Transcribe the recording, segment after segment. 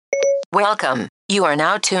Welcome. You are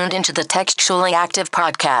now tuned into the Textually Active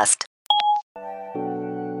podcast.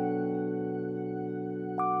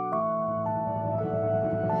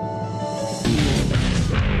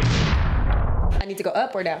 I need to go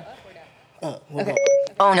up or down? Okay.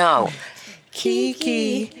 Oh no.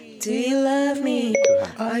 Kiki, do you love me?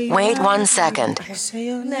 Wait 1 second. Say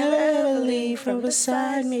you'll never leave from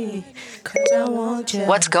beside me. 'Cause I want you.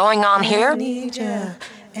 What's going on I here? need you.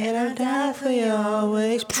 And I die for you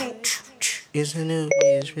always. It's a new me.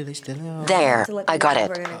 It's really still on. There, I got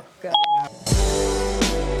it.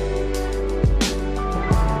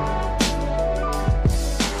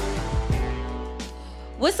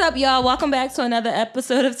 What's up, y'all? Welcome back to another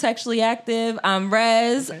episode of Textually Active. I'm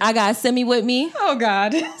Rez. I got Simi with me. Oh,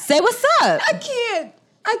 God. Say what's up. I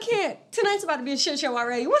can't. Tonight's about to be a shit show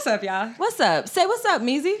already. What's up, y'all? What's up? Say what's up,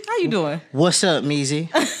 Meezy. How you doing? What's up, Meezy?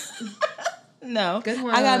 No. Good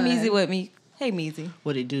one. I got Meezy with me. Hey, Meezy.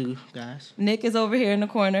 What it do, guys? Nick is over here in the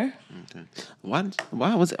corner. Okay. Why did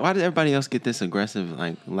everybody else get this aggressive,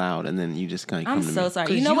 like loud, and then you just kind of come I'm to so me?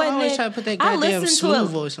 sorry. You know what, always Nick? try to put that I goddamn listened smooth to it.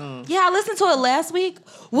 voice on. Yeah, I listened to it last week.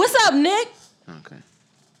 What's up, Nick? Okay.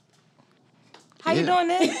 How you Yeah. doing,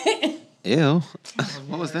 Nick? Ew.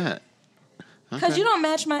 What was that? Because you don't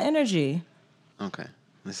match my energy. Okay.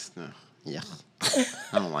 Yeah.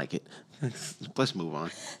 I don't like it. Let's move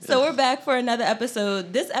on. So we're back for another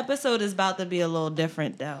episode. This episode is about to be a little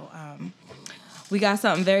different, though. We got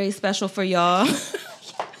something very special for y'all.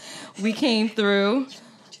 We came through,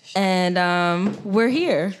 and we're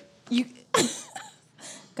here. You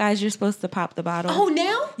guys, you're supposed to pop the bottle. Oh,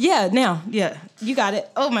 now? Yeah, now. Yeah, you got it.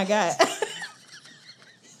 Oh, my God.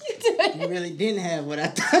 You really didn't have what I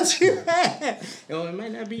thought you had. Oh, it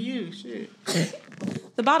might not be you. Shit.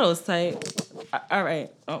 The bottle is tight. All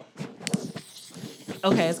right. Oh.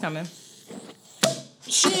 Okay, it's coming.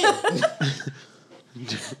 Shit.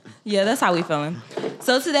 Yeah, that's how we feeling.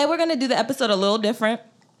 So today we're going to do the episode a little different.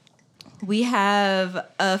 We have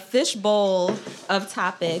a fishbowl of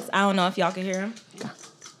topics. I don't know if y'all can hear them.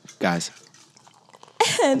 Guys,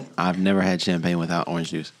 I've never had champagne without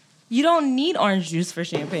orange juice. You don't need orange juice for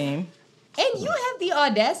champagne. And you have the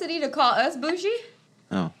audacity to call us bougie?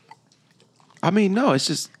 Oh. I mean, no, it's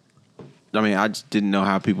just... I just didn't know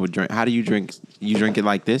how people drink. How do you drink? You drink it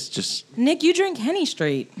like this? Just... Nick, you drink Henny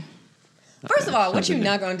straight. First of all, what you're Something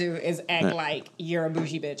not going to do is act like you're a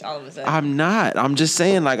bougie bitch all of a sudden. I'm not. I'm just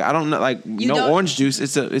saying, like, I don't know, like, no don't- orange juice.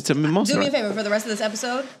 It's a mimosa. Do me a favor for the rest of this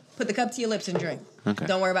episode. Put the cup to your lips and drink. Okay.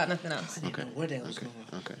 Don't worry about nothing else. Okay. Where that was going?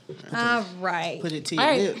 Okay. All right. Put it to your All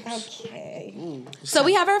right. lips. Okay. So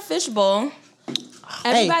we have our fishbowl.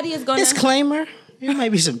 Everybody is going to... Disclaimer. There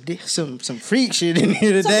might be some freak shit in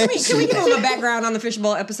here today. Can we give a little background on the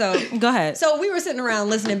fishbowl episode? Go ahead. So we were sitting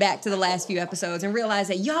around listening back to the last few episodes and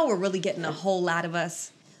realized that y'all were really getting a whole lot of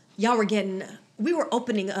us. We were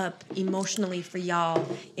opening up emotionally for y'all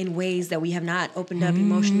in ways that we have not opened up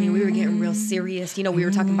emotionally. We were getting real serious. You know, we were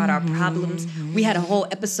talking about our problems. We had a whole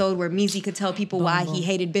episode where Meezy could tell people why he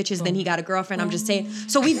hated bitches, then he got a girlfriend. I'm just saying.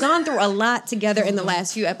 So we've gone through a lot together in the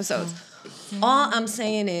last few episodes. All I'm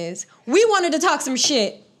saying is we wanted to talk some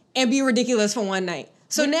shit and be ridiculous for one night.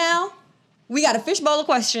 So now we got a fishbowl of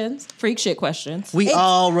questions. Freak shit questions. We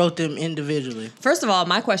all wrote them individually. First of all,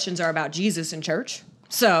 my questions are about Jesus and church.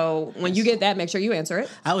 So when you get that, make sure you answer it.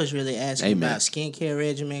 I was really asking Amen. about skincare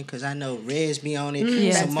regimen because I know Rez be on it.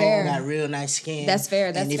 Yeah. That's Simone fair. got real nice skin. That's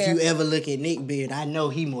fair, that's and if fair. you ever look at Nick Beard, I know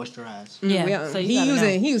he moisturized. Yeah. So he you gotta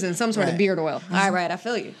know. using some sort of Right. beard oil. All right, I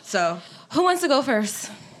feel you. So Who wants to go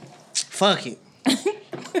first? Fuck it.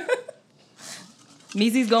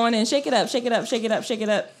 Meezy's going in. Shake it up, shake it up, shake it up, shake it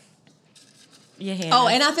up. Your hand.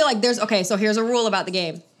 and I feel like so here's a rule about the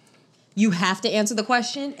game. You have to answer the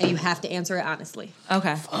question and you have to answer it honestly.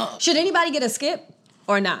 Okay. Should anybody get a skip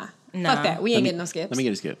or nah? Nah. Fuck that. We ain't getting no skips. Let me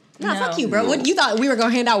get a skip. Nah, No. fuck you, bro. What, you thought we were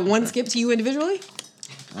gonna hand out one skip to you individually?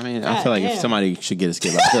 I mean, I feel like if damn. somebody should get a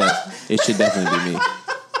skip, I feel like it should definitely be me.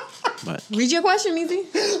 But Read your question, Meezy.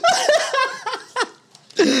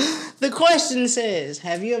 The question says,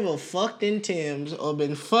 have you ever fucked in Tim's or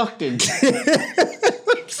been fucked in Tim's?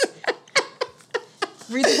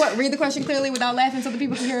 Read the question clearly without laughing so the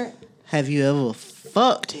people can hear it. Have you ever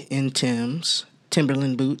fucked in Tim's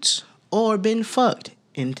Timberland boots or been fucked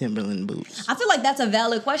in Timberland boots? I feel like that's a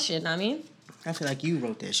valid question. I mean, I feel like you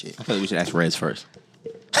wrote that shit. I feel like we should ask Rez first.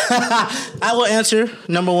 I will answer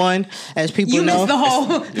number one, as people You know. missed the whole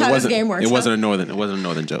how this game works. It wasn't huh? a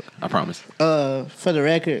northern joke. I promise. For the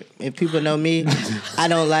record, if people know me, I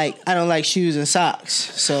don't like shoes and socks.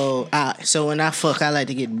 So when I fuck, I like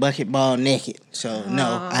to get bucket ball naked. So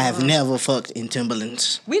no, I have never fucked in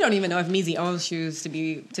Timberlands. We don't even know if Meezy owns shoes. To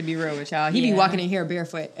be real with y'all, he be Yeah. walking in here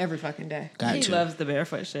barefoot every fucking day. Got He to. loves the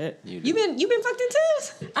barefoot shit. You been fucked in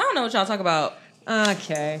Timbs? I don't know what y'all talk about.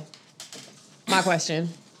 Okay. My question.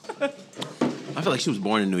 I feel like she was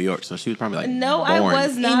born in New York, so she was probably like No, born I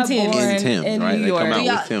was not Tim's. born in Tim's, in right? New They York. come out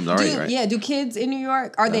Y'all- with Tim's already, right? Yeah, do kids in New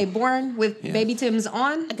York, are they born with Yeah. baby Timbs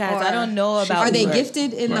on? Guys, Or I don't know about Are they New York.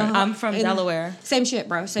 gifted in the Right. I'm from in- Delaware. Same shit,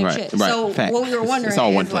 bro. Same Right, shit. right. So Fact. what we were wondering It's all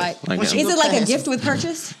is one place. like, Like, is it like a Fast. gift with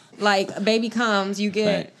purchase? Like a baby comes, you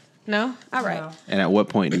get Right. no? All right. No. And at what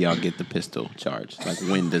point do y'all get the pistol charge? Like,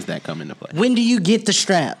 when does that come into play? When do you get the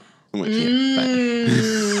strap? Yeah,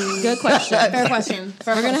 fact. Good question. Fair question.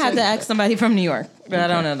 We're gonna have to ask somebody from New York, but I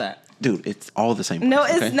don't know that. Dude, it's all the same. No,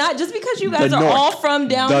 place, it's okay? not. Just because you guys The are North. all from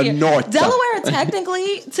down The here. North. Delaware,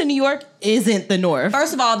 technically, to New York, isn't the North.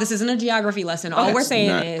 First of all, this isn't a geography lesson. All we're saying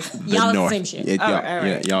Not is the y'all are the North. same shit. Yeah, All y'all, right, all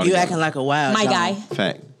right. yeah, y'all You know. acting like a wild My dog. guy.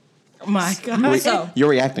 Fact. My God. So You're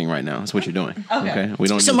reacting right now. That's what you're doing. Okay. We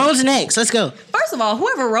don't. need- Simone's next. Let's go. first of all,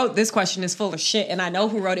 whoever wrote this question is full of shit, and I know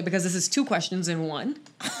who wrote it because this is two questions in one.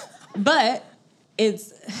 But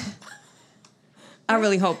it's I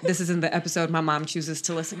really hope this isn't the episode my mom chooses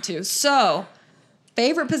to listen to. So,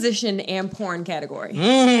 favorite position and porn category.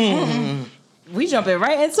 We jumping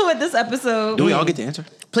right into it this episode. Do we all get to answer?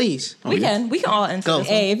 Please. Oh, We yeah. can. We can all answer Go. this.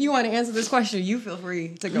 Hey, if you want to answer this question, you feel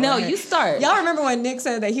free to go. No, ahead. you start. Y'all remember when Nick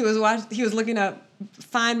said that he was looking up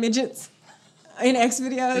fine midgets in X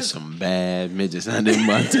There's videos? some bad midgets. I didn't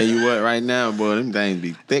want to tell you what right now, boy. Them things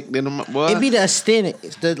be thick than them, boy. It be the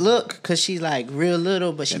aesthetics, the look, because she's like real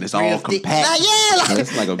little, but she's And it's real all thick. compact. Like, yeah,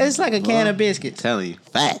 It's like a- it's like a can of biscuits. telling you,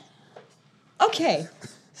 fat. Okay,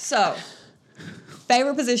 so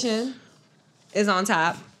favorite position is on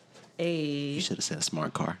top. You Hey. should have said a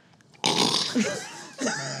smart car.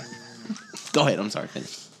 Go ahead. I'm sorry.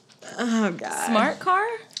 Finish. Oh God, Smart car?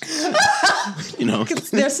 You know.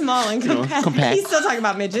 They're small and know, compact. compact. He's still talking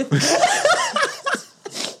about midgets.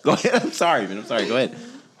 Go ahead. I'm sorry, man. I'm sorry. Go ahead.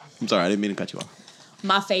 I'm sorry. I didn't mean to cut you off.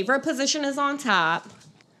 My favorite position is on top.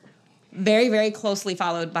 Very, very closely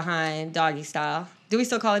followed behind doggy style. Do we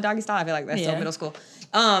still call it doggy style? I feel like that's still Yeah. middle school.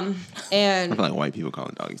 I And feel like white people call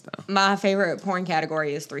it doggy style. my favorite porn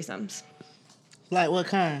category is threesomes. Like what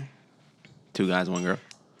kind? 2 guys, 1 girl.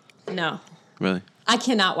 No, Really? I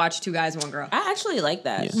cannot watch 2 guys, 1 girl. I actually like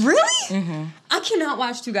that. Yeah. Really? I cannot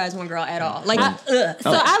watch 2 guys, 1 girl at all. Like, ugh.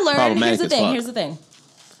 So Oh, I learned, problematic here's the as thing, fuck. here's the thing.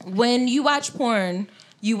 When you watch porn,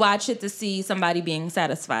 you watch it to see somebody being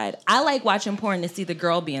satisfied. I like watching porn to see the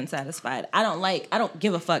girl being satisfied. I don't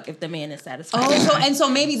give a fuck if the man is satisfied. Oh, so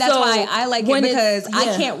maybe that's So, why I like it when because it's-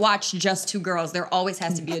 I yeah. can't watch just 2 girls. There always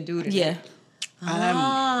has to be a dude in Yeah. it.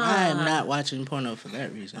 I am not watching porno for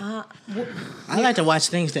that reason. I like to watch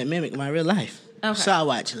things that mimic my real life. Okay. So I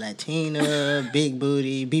watch Latina, Big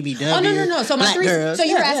Booty, BBW. Oh no! So my Black threesome. girls. So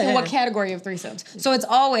you were Yeah, asking yeah, what yeah. category of threesomes? So it's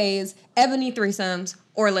always ebony threesomes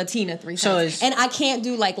or Latina threesomes. So it's- and I can't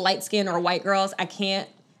do like light skin or white girls. I can't.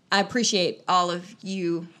 I appreciate all of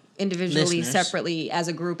you individually, Listeners. separately, as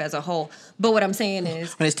a group, as a whole. But what I'm saying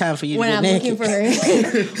is, when it's time for you to when get I'm naked.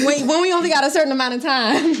 looking for when we only got a certain amount of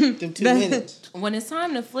time, Them 2 minutes. When it's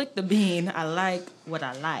time to flick the bean, I like what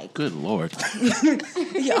I like. Good Lord.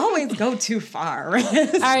 you always go too far. Right?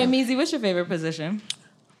 All right, Meezy, what's your favorite position?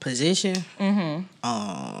 Position.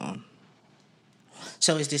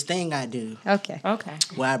 So it's this thing I do Okay. Okay.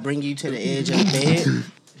 where I bring you to the edge of the bed,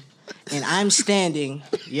 and I'm standing.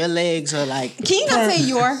 Your legs are like Can you not say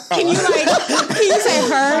your? Can you say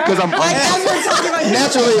her? Because I'm Like as we're talking about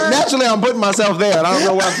naturally I'm putting myself there, and I don't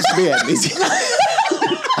know where I'm supposed to be at.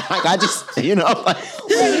 Like I just, you know, like,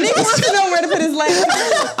 Nick wants to know where to put his legs.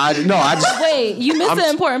 I just. Wait, you missed the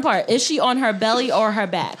important part. Is she on her belly or her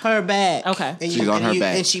back? her back. Okay. And She's on her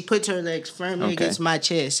back. And she puts her legs firmly Okay. against my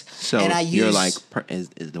chest. So and I you're use, like, is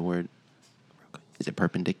the word? Is it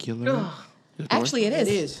perpendicular? Is it the word? Actually, it is.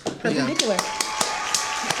 It is. Perpendicular.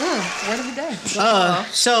 Word of the day.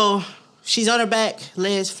 So she's on her back,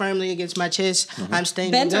 legs firmly against my chest. I'm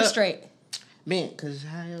standing Bent or up. straight? Bent, because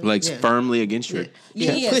legs firmly against your.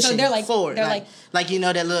 Yeah, so pushing they're like- forward. they're like- like you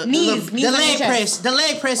know that little Knees the on your leg chest. press, the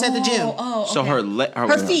leg press at the gym. Oh, So okay. her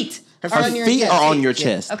Her feet. Her are on feet your feet chest. are on your Yeah.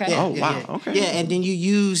 chest. Okay. Yeah, Oh yeah, wow. yeah. Okay. Yeah, and then you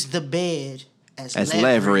use the bed as As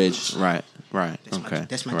leverage. Right. Okay.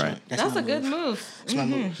 That's my right. joint. That's my a good move. move. That's my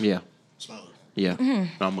move. Yeah. That's my move. Yeah.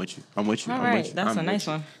 I'm with you. I'm with you. All I'm with right, you. that's I'm a with nice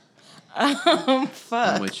you. one. Fuck.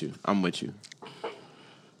 I'm with you. I'm with you.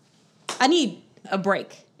 I need a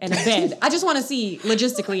break and a bed. I just want to see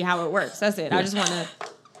logistically how it works. That's it. I just want to.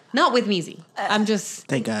 Not with Meezy. I'm just.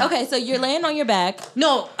 Thank God. Okay, so you're laying on your back.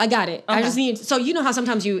 No, I got it. I Okay. just need. So you know how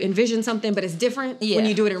sometimes you envision something, but it's different Yeah. when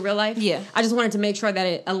you do it in real life. Yeah. I just wanted to make sure that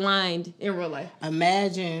it aligned in real life.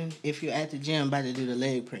 Imagine if you're at the gym about to do the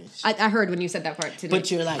leg press, I heard when you said that part today.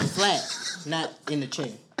 but you're like flat, not in the chair.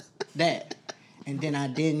 That. And then I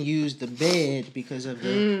didn't use the bed because of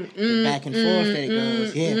the back and forth that it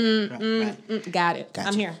goes. Yeah. Right. Got it. Gotcha.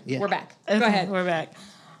 I'm here. Yeah. We're back. Okay, Go ahead. We're back.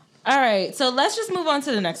 All right, so let's just move on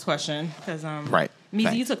to the next question because Right. Meezy,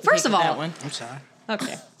 Right. you took the First pick of with all- that one. I'm sorry.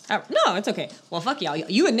 Okay. No, it's okay. Well, fuck y'all.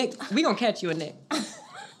 You and Nick, we gonna catch you and Nick. Oh,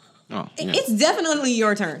 yeah. It's definitely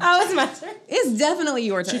your turn. Oh, it's my turn. It's definitely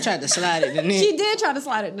your turn. She tried to slide it to Nick. She did try to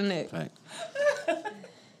slide it to Nick. Right.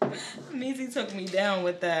 Meezy took me down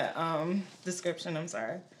with that description. I'm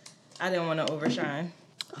sorry. I didn't want to overshine.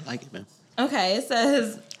 I like it, man. Okay, it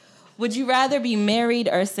says, would you rather be married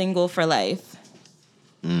or single for life?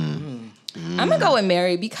 I'm gonna go with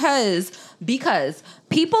married because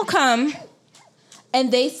people come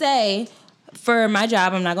and they say, for my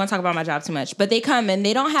job, I'm not gonna talk about my job too much, but they come and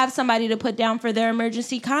they don't have somebody to put down for their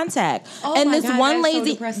emergency contact. Oh and my this God, one that's so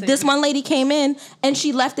lady, depressing. this one lady came in and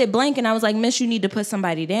she left it blank, and I was like, Miss, you need to put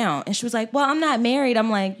somebody down. And she was like, well, I'm not married.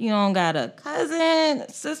 I'm like, you don't got a cousin,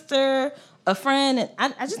 a sister, a friend, and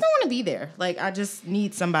I just don't want to be there. Like, I just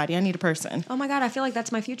need somebody. I need a person. Oh my God, I feel like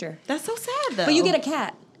that's my future. That's so sad, though. But you get a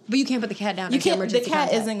cat. But you can't put the cat down. You as your can't. The emergency cat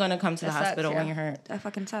contact. isn't going to come to the That sucks, hospital yeah. when you're hurt. That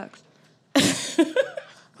fucking sucks.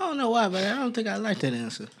 I don't know why, but I don't think I like that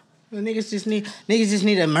answer. Well, niggas just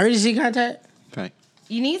need emergency contact. Right.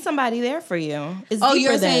 You need somebody there for you. It's Oh, deeper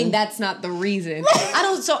you're than- saying that's not the reason.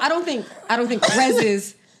 I don't think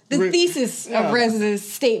Rez's the thesis of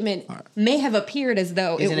Rez's statement may have appeared as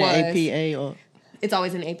though Is it it was. an APA or? It's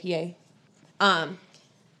always an APA.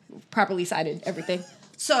 Properly cited everything.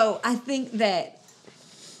 So I think that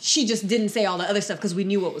she just didn't say all the other stuff because we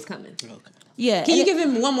knew what was coming. Okay. Yeah. Can and you give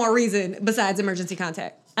him one more reason besides emergency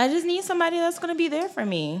contact? I just need somebody that's going to be there for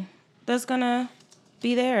me. That's going to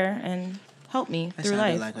be there and help me That through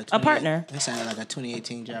sounded life. like A partner. That sounded like a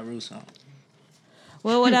 2018 Ja Rule song.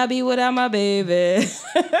 What would I be without my baby?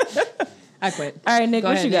 I quit. All right, Nick, Go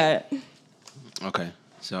what ahead, you Nick. got? Okay.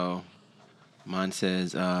 So mine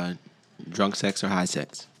says drunk sex or high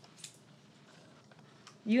sex.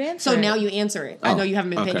 You answer. So now you answer it. I know you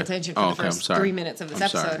haven't been paying okay. attention for Oh, the okay, I'm first sorry. 3 minutes of this I'm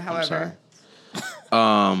sorry, episode. I'm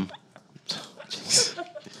However,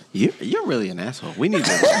 You're really an asshole. We need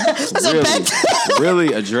to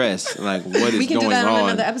really address like what is we can going do that on on.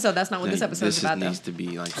 another episode. That's not what this episode is about, though. needs to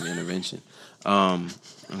be like an intervention.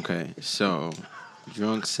 Okay, so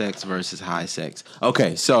drunk sex versus high sex.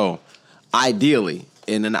 Okay, so ideally,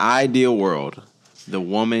 in an ideal world, the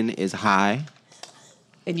woman is high,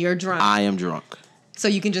 And you're drunk. I am drunk. So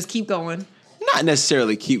you can just keep going. Not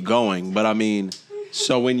necessarily keep going, but I mean,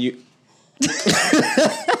 so when you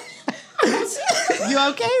You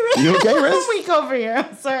okay, Riz? You okay, Riz? Week over here.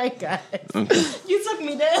 I'm sorry, guys. Okay. You took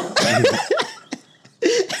me down.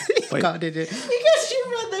 Wait. God, did it? Because you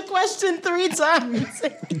read the question 3 times.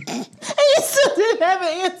 And you still didn't have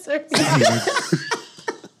an answer.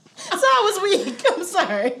 So I was weak. I'm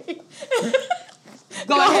sorry.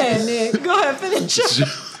 Go ahead, Nick. Go ahead, finish up.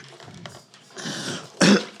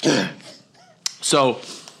 So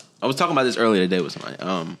I was talking about this earlier today with somebody.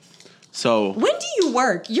 So When do you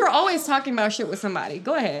work? You're always talking about shit with somebody.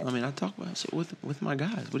 Go ahead. I mean, I talk about shit with my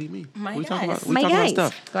guys. What do you mean? My we talk guys. about we My talk guys.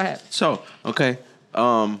 about stuff. Go ahead. So okay,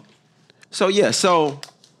 so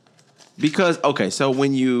because so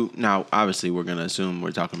when you now obviously we're gonna assume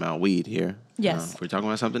we're talking about weed here. Yes. If we're talking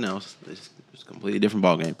about something else, it's a completely different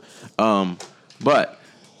ballgame. But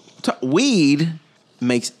weed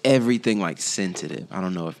makes everything like sensitive. I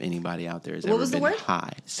don't know if anybody out there has What ever was the been word?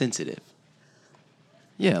 high. Sensitive.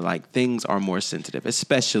 Yeah, like things are more sensitive,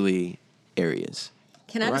 especially areas.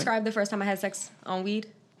 Can I Right. describe the first time I had sex on weed?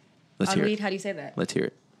 Let's on hear weed? it. How do you say that? Let's hear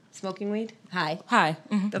it. Smoking weed? Hi. Hi.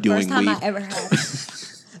 The Doing first time weed. I ever had.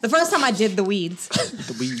 The first time I did the weeds,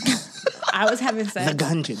 The weed. I was having sex. The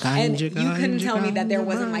ganja, And ganja, you couldn't ganja, tell me that there ganja,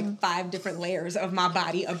 wasn't ganja. like 5 different layers of my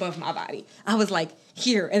body above my body. I was like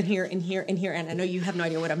here and here and here and here. And I know you have no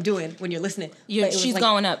idea what I'm doing when you're listening. but it was She's like-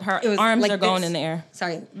 going up. Her it was arms like are going this. in the air.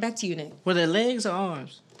 Sorry. Back to you, Nick. Were their legs or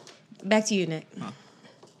arms? Back to you, Nick.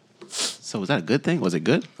 So was that a good thing? Was it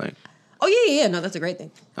good? Like, Oh, yeah. No, that's a great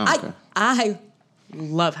thing. Oh, okay. I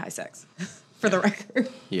love high sex, for the record.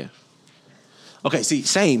 yeah. Okay, see,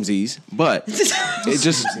 samesies, but it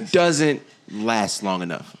just doesn't last long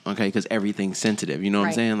enough. Okay, because everything's sensitive. You know what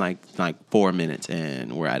I'm Right. saying? Like 4 minutes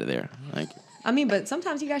and we're out of there. Like, I mean, but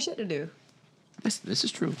sometimes you got shit to do. This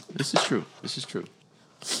is true. This is true. This is true.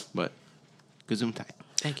 But Gazoom tight.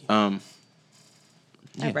 Thank you.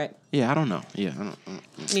 Yeah. All right. Yeah, I don't know. Yeah, I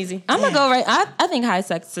don't. Easy. I'm gonna go right. I think high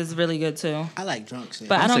sex is really good too, I like drunk sex.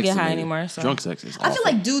 but I don't Sex get is high amazing. anymore. So Drunk sex is. I feel awful.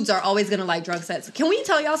 like dudes are always gonna like drunk sex. Can we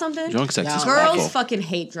tell y'all something? drunk sex is Girls Girls awful. fucking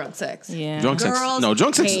hate drunk sex. yeah. Drunk sex. Girls No,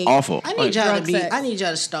 drunk sex is hate- awful. I need Like, y'all drunk to be. sex. I need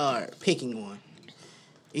y'all to start picking one.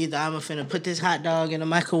 Either I'm finna put this hot dog in the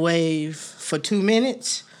microwave for 2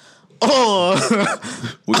 minutes, or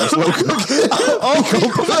we gonna slow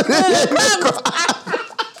cook.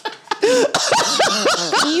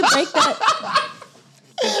 Can you break that?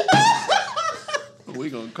 We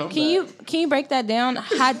gonna come. Can you break that down?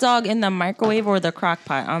 Hot dog in the microwave or the crock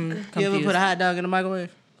pot? I'm confused. you ever put a hot dog in the microwave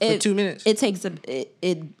for 2 minutes? It takes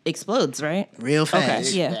it explodes, right? Real Okay,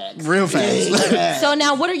 fast. yeah. Real fast. So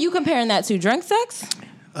now, what are you comparing that to? Drunk sex?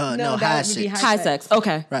 No, that high would be sex. High sex.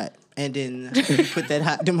 Okay. Right. And then you put them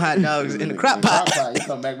hot dogs in the crock pot. You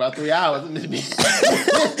come back about 3 hours and be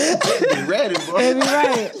ready, boy.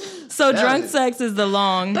 Right. So drunk sex is the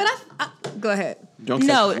long. But I go ahead. Drunk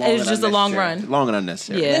No, sex is long it's and just a long unnecessary. run. Long and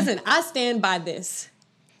unnecessary. Yeah. Listen, I stand by this.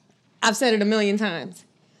 I've said it a million times.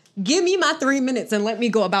 Give me my 3 minutes and let me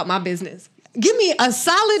go about my business. Give me a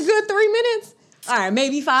solid good 3 minutes. All right,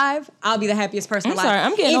 maybe 5. I'll be the happiest person I'm alive. sorry,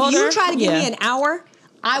 I'm getting if older. you try to give me Yeah. an hour,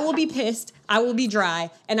 I will be pissed. I will be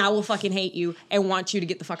dry, and I will fucking hate you and want you to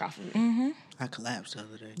get the fuck off of me. I collapsed the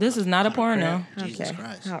other day. This is not a porno. Jesus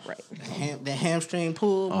Christ. All right. The hamstring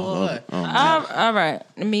pull, boy. All right,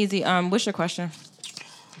 Meezy. What's your question?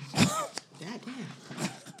 Goddamn.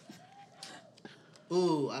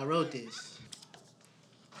 Ooh, I wrote this.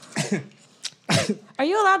 Are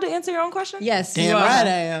you allowed to answer your own question? Yes. Damn you are. right I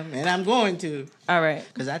am, and I'm going to, All right.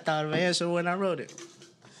 because I thought of an answer when I wrote it.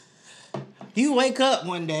 You wake up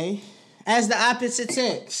one day as the opposite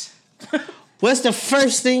sex. What's the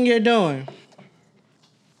first thing you're doing?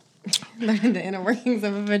 Learning the inner workings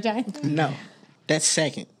of a vagina. No, that's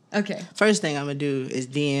second. Okay. First thing I'm gonna do is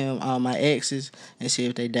DM all my exes and see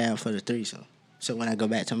if they down for the threesome. So when I go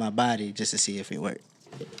back to my body, just to see if it worked.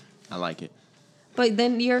 I like it. But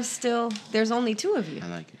then there's only 2 of you. I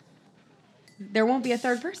like it. There won't be a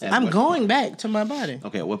third person. At I'm what- going back to my body.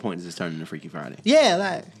 Okay, at what point does this turn into Freaky Friday? Yeah,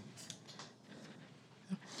 like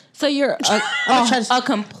So you're I'm gonna try to-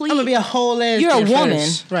 complete. I'm gonna be a whole lesbian. You're a woman.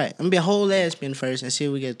 first. Right? I'm gonna be a whole lesbian first and see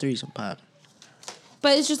if we get a threesome pop.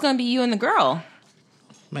 but it's just gonna be you and the girl.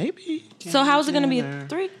 Maybe. So how is it gonna be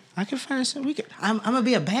 3? I can find some. I'm gonna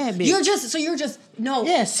be a bad bitch. You're just no.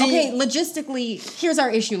 Yeah, see- Okay, logistically, here's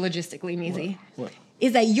our issue logistically, Meezy. What?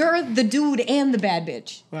 Is that you're the dude and the bad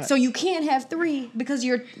bitch. Right. So you can't have 3 because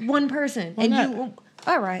you're one person. Why and not? you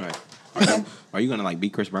all right. Right. Are you gonna like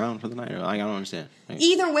beat Chris Brown for the night? Or, like, I don't understand. Like,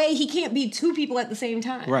 Either way, he can't be 2 people at the same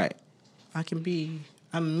time. right.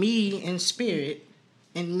 I'm me in spirit,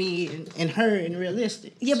 and me and her in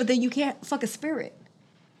realistic. Yeah, but then you can't fuck a spirit.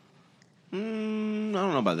 I don't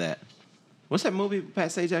know about that. What's that movie with Pat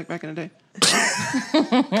Sajak back in the day?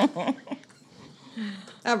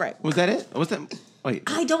 All right. Was that it? Was that? Wait.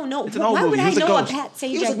 I don't know. It's an old Why movie. would He I was a know a ghost. Pat Sajak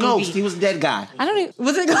He was a ghost. movie? He was a dead guy. I don't even.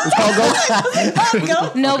 Was it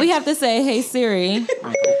Ghost? No, we have to say, "Hey Siri."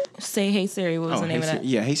 Say, "Hey Siri." What was the name Hey of that? Siri.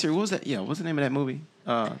 Yeah, Hey Siri. What was that? Yeah, what's the name of that movie?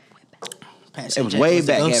 Pat It was Sajak way the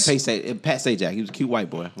back. Yeah, ghost. Pat Sajak. He was a cute white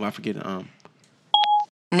boy. Well, I forget.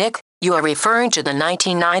 Nick, you are referring to the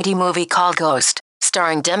 1990 movie called Ghost,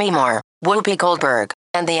 starring Demi Moore, Whoopi Goldberg,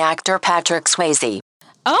 and the actor Patrick Swayze.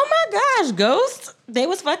 Oh my gosh, Ghost! They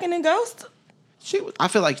was fucking in Ghost. I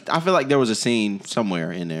feel like there was a scene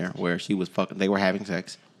somewhere in there where she was fucking. They were having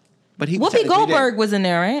sex, but he was Whoopi technically Goldberg dead. was in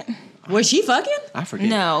there, right? Was she fucking? I forget.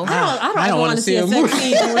 No. I don't wanna want to see a a sex movie.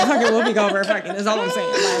 scene with fucking Whoopi Goldberg fucking. That's all I'm saying.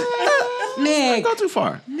 Like, Nick. Don't go too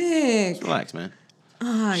far. Nick. Relax, man.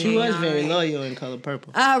 She was very loyal in Color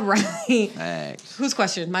Purple. All right. Relax. Whose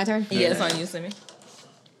question? My turn? Yeah, it's on you, Simi.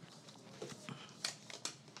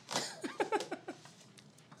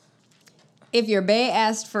 If your bae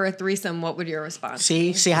asked for a threesome, what would your response?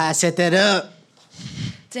 See how I set that up?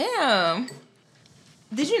 Damn.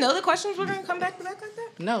 Did you know the questions were gonna come back to back like that?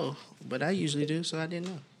 No, but I usually do, so I didn't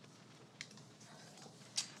know.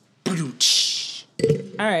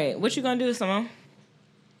 All right, what you gonna do, Simone?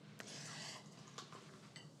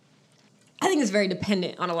 I think it's very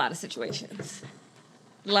dependent on a lot of situations.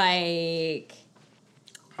 Like,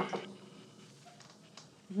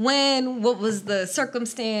 what was the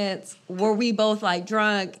circumstance? Were we both like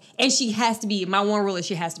drunk? And she has to be, my one rule is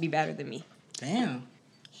she has to be better than me. Damn,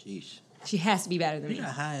 Sheesh. She has to be better than we me.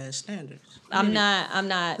 got high ass standards. I'm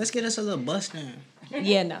not. Let's get us a little bust down.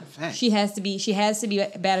 Yeah, no. Fact. She has to be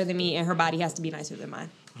better than me, and her body has to be nicer than mine.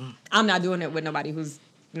 I'm not doing it with nobody who's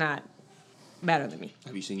not better than me.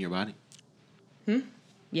 Have you seen your body?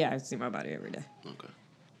 Yeah, I see my body every day. Okay.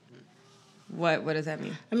 What does that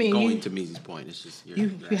mean? I mean, Going to Meezy's point, it's just you're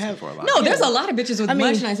asking have- for a lot. No, there's a lot of bitches with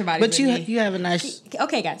much nicer bodies but than me. you have a nice.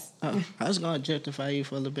 Okay, guys. I was gonna objectify you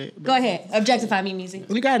for a little bit. Go ahead. Objectify me, Meezy.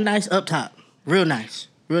 You got a nice up top, real nice,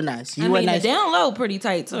 real nice. You I were mean, nice, the down low pretty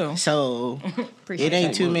tight too. so Appreciate it ain't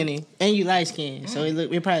that. too many, and you light skinned, so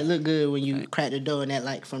it probably look good when you crack the door and that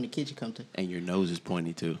light from the kitchen come to. And your nose is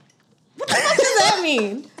pointy too. What does that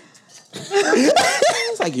mean?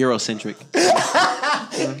 It's like Eurocentric.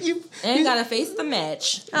 And gotta face the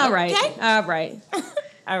match. All right. Okay? All right.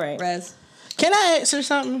 All right. Rez. Can I answer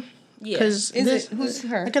something? Yeah. Because Who's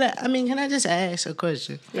her? Can I just ask a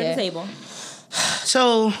question? For the table.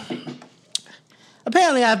 So,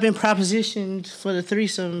 apparently, I've been propositioned for the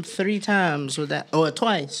threesome 3 times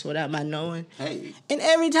twice without my knowing, Hey. and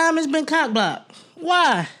every time it's been cock blocked.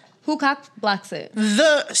 Why? Who cock blocks it?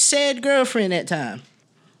 The said girlfriend that time.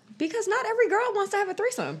 Because not every girl wants to have a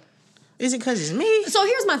threesome. Is it because it's me? So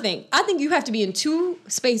here's my thing. I think you have to be in 2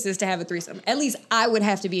 spaces to have a threesome. At least I would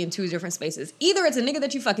have to be in 2 different spaces. Either it's a nigga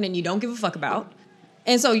that you fucking and you don't give a fuck about,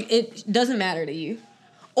 and so it doesn't matter to you.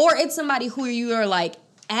 Or it's somebody who you are like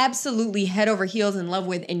absolutely head over heels in love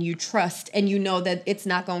with and you trust and you know that it's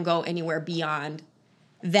not gonna go anywhere beyond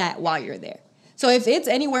that while you're there. So if it's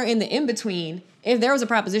anywhere in the in-between, if there was a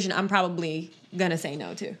proposition, I'm probably gonna say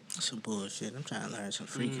no to. That's some bullshit. I'm trying to learn some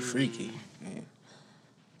freaky. Man.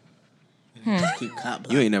 Keep cock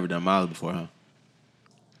blocking. You ain't never done Molly before, huh?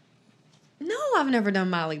 No, I've never done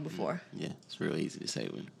Molly before. Yeah, it's real easy to say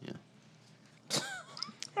when. Yeah.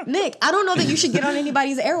 Nick, I don't know that you should get on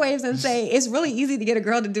anybody's airwaves and say it's really easy to get a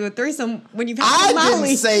girl to do a threesome when you've had I Molly.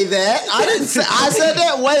 didn't say that. I said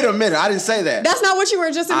that. Wait a minute. I didn't say that. That's not what you were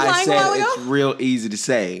just I implying a said while it's ago? real easy to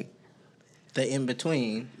say. The in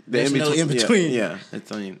between. The There's no in between. Yeah.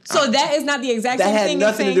 It's, I mean, So that is not the exact that same had thing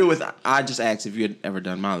nothing as to do saying, with. I just asked if you had ever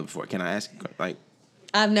done Molly before. Can I ask you? Like,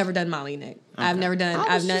 I've never done Molly, Nick. I've never done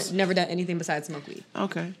I was just- never done anything besides smoke weed.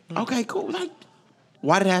 okay, cool. Like,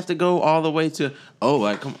 why did it have to go all the way to? Oh,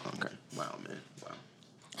 like, come on. Okay, wow, man, wow.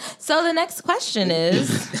 So the next question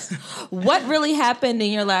is, what really happened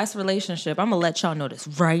in your last relationship? I'm gonna let y'all know this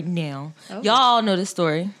right now. Oh. Y'all know this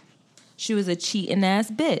story. She was a cheating ass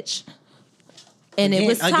bitch, and it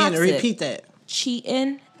was toxic. Again, repeat that.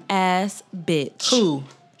 Cheating ass bitch. Who?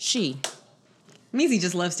 She. Meezy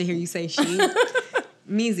just loves to hear you say she.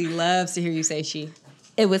 Meezy loves to hear you say she.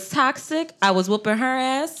 It was toxic. I was whooping her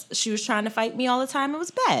ass. She was trying to fight me all the time. It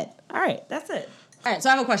was bad. All right, that's it. All right, so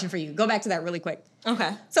I have a question for you. Go back to that really quick.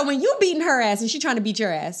 Okay. So when you beating her ass and she trying to beat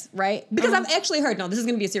your ass, right? Because I've actually heard, no, this is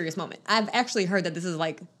going to be a serious moment. I've actually heard that this is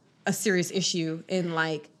like a serious issue in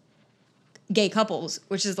like gay couples,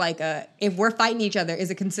 which is like if we're fighting each other,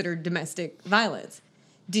 is it considered domestic violence?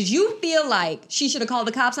 Did you feel like she should have called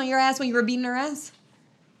the cops on your ass when you were beating her ass?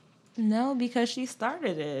 No, because she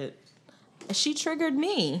started it. She triggered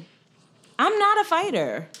me. I'm not a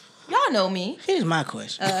fighter. Y'all know me. Here's my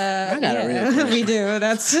question. I got a real question. We do.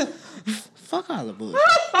 That's Fuck all the bullshit.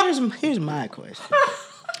 Here's my question.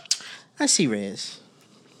 I see Rez.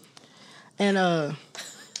 And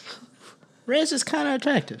Rez is kind of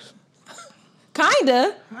attractive.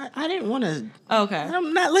 Kinda. I didn't want to. Okay.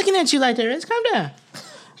 I'm not looking at you like that, Rez. Calm down.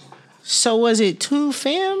 So was it 2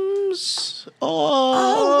 femmes?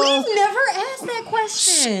 we've never asked that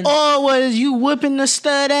question. Or was you whooping the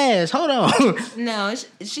stud ass? Hold on. No,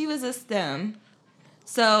 she was a STEM.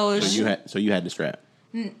 So So you had the strap.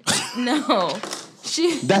 no.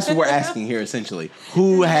 She. That's what we're asking here, essentially.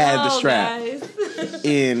 Who had the No, strap guys.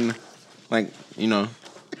 in, like, you know?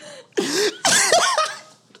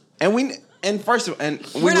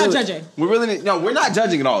 We're not judging. We're not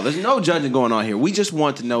judging at all. There's no judging going on here. We just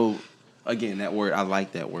want to know. Again, that word, I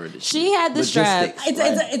like that word. She had the strap.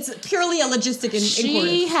 It's purely a logistic inquiry.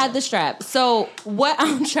 She had the strap. So what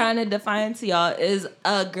I'm trying to define to y'all is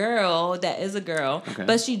a girl that is a girl, Okay.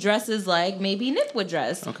 but she dresses like maybe Nick would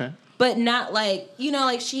dress. Okay. But not like,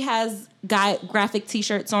 like she has graphic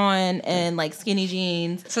t-shirts on and like skinny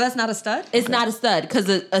jeans. So that's not a stud? It's not a stud because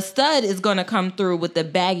a stud is going to come through with the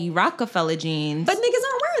baggy Rockefeller jeans. But niggas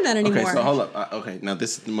aren't wearing that anymore. Okay, so hold up. Okay, now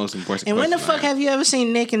this is the most important And when the question fuck I have you ever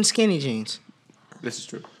seen Nick in skinny jeans? This is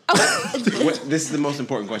true. This is the most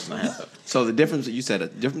important question I have. Though. So the difference that you said, the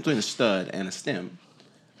difference between a stud and a stem.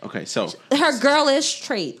 Okay, so her girlish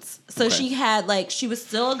traits. So Okay. she was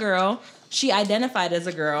still a girl. She identified as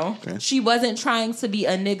a girl. Okay. She wasn't trying to be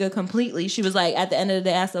a nigga completely. She was like, at the end of the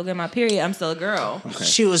day, I still get my period. I'm still a girl. okay.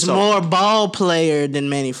 She was So, more ball player than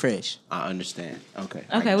Manny Fresh. I understand. Okay.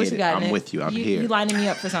 Okay, I what get you it. got, I'm Nick? with you. I'm you, here. You lining me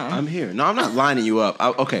up for something? I'm here. No, I'm not lining you up.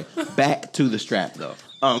 Okay, back to the strap though.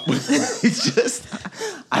 It's just,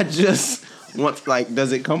 I just want, like,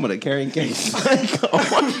 does it come with a carrying case? Like,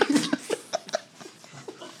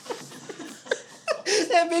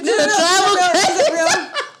 That bitch is a travel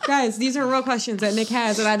case. Guys, these are real questions that Nick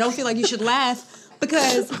has, and I don't feel like you should laugh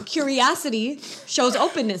because curiosity shows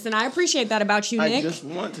openness, and I appreciate that about you, I Nick. just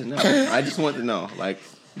want to know. Like,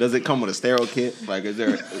 does it come with a sterile kit? Like, is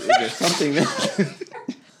there something that...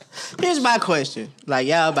 Here's my question. Like,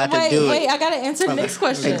 y'all about to do Wait, it. I gotta answer Nick's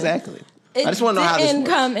question. Exactly. It I just want to know how this didn't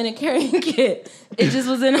works. come in a carrying kit. It just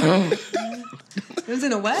was in a... It was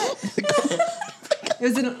in a what?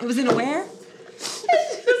 It was in a where?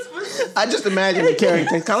 I just imagine the carrying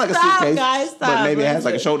case, kind of like a Stop, suitcase, guys, but stop. maybe it has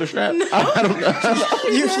like a shoulder strap. I don't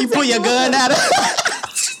know. You pull your gun out of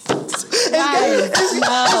Guys,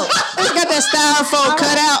 no. It's got that styrofoam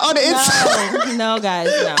cut out on the inside. No, guys,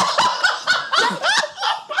 no.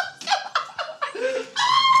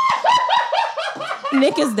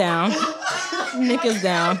 Nick is down. Nick is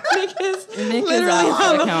Literally out for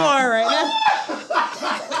on the account. floor right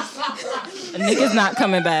now. Nick is not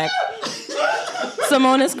coming back.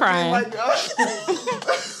 Simone is crying.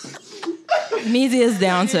 Meezy is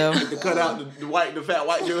down too. To cut out the fat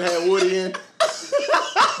white dude had Woody in.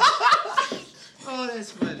 Oh,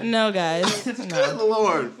 that's funny. No, guys. Good No.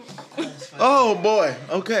 Lord. Oh boy.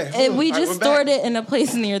 Okay. We All right, just we're stored back. it in a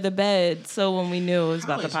place near the bed, so when we knew it was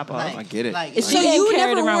about to pop off. I get it. Like, It's So She you didn't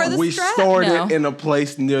carry never it around wore with the We strap? stored No. it in a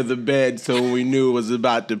place near the bed so we knew it was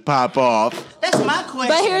about to pop off. that's my question.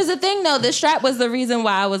 But here's the thing, though. The strap was the reason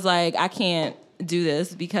why I was like, I can't do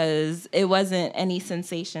this because it wasn't any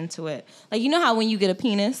sensation to it. Like, you know how when you get a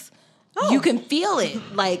penis, you can feel it.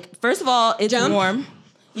 Like, first of all, it's Jump. warm.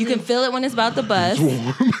 You can feel it when it's about to bust.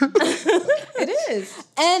 It is.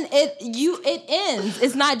 And it ends.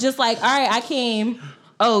 It's not just like, all right, I came.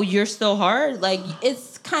 Oh, you're still hard. Like,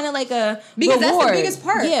 it's kind of like a Because reward. that's the biggest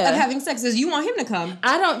part Yeah. of having sex is you want him to come.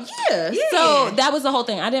 I don't. Yeah. Yeah. So that was the whole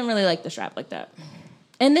thing. I didn't really like the strap like that.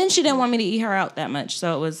 And then she didn't want me to eat her out that much,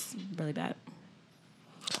 so it was really bad.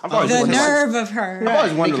 I've always The wondered, like, nerve of her. I've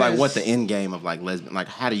always wondered, like, because- what the end game of, like, lesbian, like,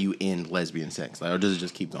 how do you end lesbian sex? Like, or does it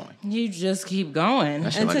just keep going? You just keep going.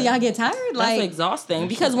 That shit Until like y'all get tired, That's like exhausting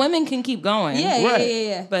because women can keep going. yeah, Right.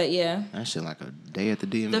 yeah. But yeah, That shit like a day at the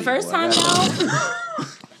DMV. the first boy. time though,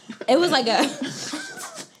 it was like a.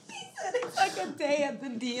 Like a day at the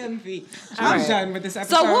DMV. All I'm right. done with this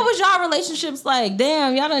episode. So what was y'all relationships like?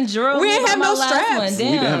 Damn, y'all done drilled We me ain't with have my no last straps. one. We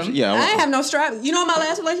Damn. didn't have, yeah. I ain't have no strap. You know what my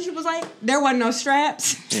last relationship was like? There wasn't no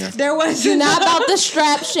straps. Yeah. There was You're not about the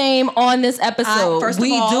strap shame on this episode. First of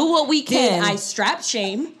we all, do what we can. Did I strap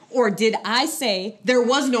shame or did I say there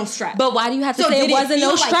was no strap? But why do you have to So say did it it wasn't feel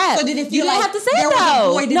no like- strap? so did it You feel didn't like have to say there it was a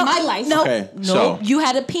though. void in no, my life? No, Okay, no, so- you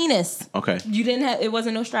had a penis. Okay. You didn't have. It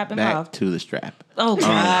wasn't no strap Back involved. to the strap. Oh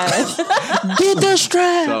God. Get the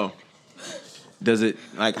strap. So, does it,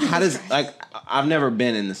 like, how does, like, I've never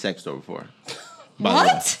been in the sex store before. By the way.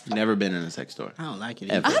 What? Never been in a sex store. I don't like it.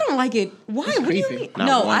 Ever. I don't like it. Why? What do you creepy. mean? Not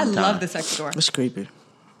No, one I time. love the sex store. It's creepy.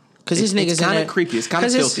 Cause these niggas It's kind in of there- creepy. It's kind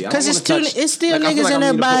of 'cause filthy. Because it's still like, like, I feel niggas like in I there need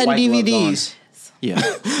to put buying white gloves DVDs. Yeah.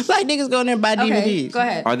 Like niggas go in there and buy Okay, DVDs. go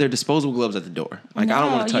ahead. Are there disposable gloves at the door? Like, I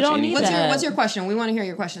don't No, want to you touch don't anything. need that. What's your question? We want to hear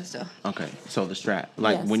your question still. Okay, so the strap.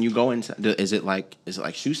 Like, Yes. when you go inside, is it like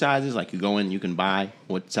shoe sizes? Like, you go in, you can buy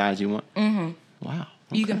what size you want? Mm-hmm. Wow.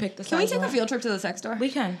 You can pick the. Can we size take you a want. field trip to the sex store? We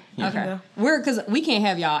can. You can Okay. go. We're because we can't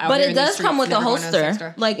have y'all out But here it in these does come streets with a never going to the sex holster.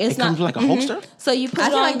 store. Like it's It not. comes with, like, a mhm. holster? So you put I it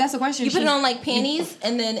feel on. like that's the question. You put it She- on like panties,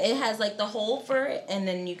 and then it has like the hole for it, and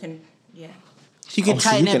then you can. Yeah. You can Oh, so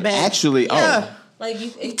tighten you that can back. actually. Yeah. Like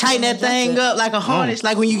you Tighten that thing up like a harness.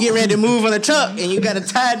 Like when you get ready to move on a truck and you got to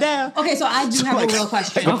tie it down. Okay, so I do have a real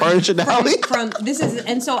question. Like a furniture dolly. From this is,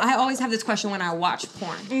 and so I always have this question when I watch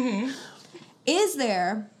porn. Mm-hmm. Is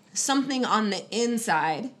there something on the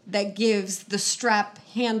inside that gives the strap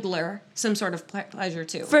handler some sort of pleasure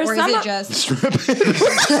too, For or is some it of- just?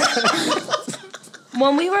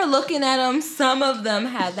 When we were looking at them, some of them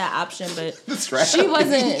had that option, but strap. she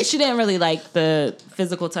wasn't. She didn't really like the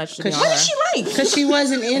physical touch to be on What her. is she like? Because she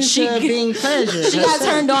wasn't into She- being pleasured. She got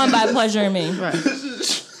turned on by pleasuring me.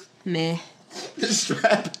 Meh. The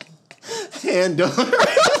strap. Hand on.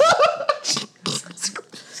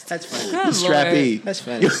 That's funny. Good Strappy. That's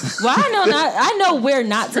funny. Well, I know where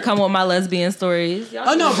not to come with my lesbian stories. Y'all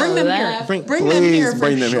Oh no, can bring them laugh. here. Bring- Bring them here. Please for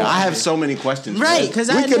bring them here. sure. I have so many questions. Right, man. 'cause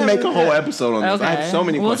we I can never- make a whole episode on this. I Okay. have so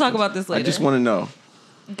many We'll questions. talk about this I later. just want to know.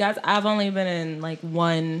 Guys, I've only been in like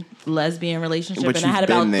one lesbian relationship, But and I had you've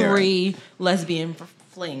about been there. 3 lesbian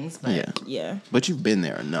flings. But yeah. But you've been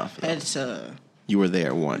there enough. though. That's You were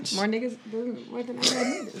there once. More niggas, more than I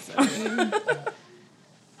had niggas.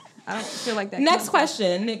 I don't feel like that. Next counts.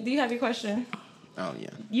 question, Nick. Do you have your question? Oh yeah,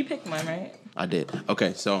 You picked one, right? I did.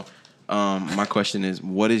 Okay, so my question is,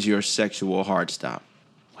 what is your sexual hard stop?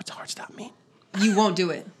 What's hard stop mean? You won't do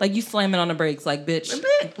it. Like you slamming on the brakes, like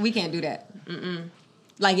bitch. We can't do that.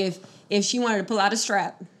 Like if she wanted to pull out a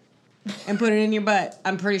strap and put it in your butt,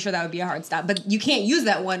 I'm pretty sure that would be a hard stop. But you can't use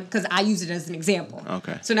that one because I use it as an example.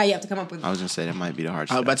 Okay. So now you have to come up with. I was gonna say that might be the hard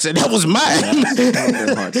I was stop. about to say that was mine.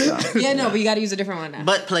 The hard stop. Yeah, no, but you got to use a different one now.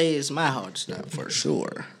 Butt play is my hard stop for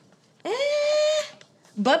sure.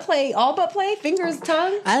 Butt play, all butt play, fingers,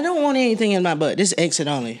 tongue. I don't want anything in my butt. This is exit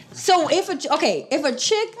only. So if a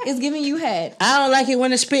chick is giving you head, I don't like it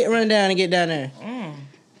when the spit run down and get down there.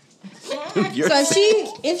 You're so sick.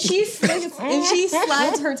 if she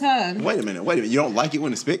slides her tongue, Wait a minute. You don't like it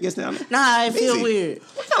when the spit gets down there? Nah, it feel Easy. weird.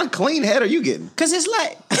 What kind of clean head are you getting? Cause it's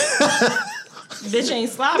like Bitch ain't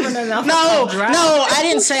slobbering enough. no, I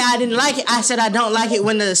didn't say I didn't like it. I said I don't like it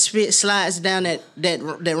when the spit slides down that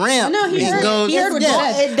ramp. No, he and heard- goes. he heard what you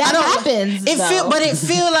said. That I don't- happens. It feel, though. but it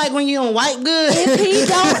feel like when you on white good.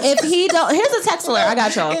 If he don't, here's a text alert. I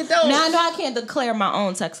got y'all. It don't. Now I know I can't declare my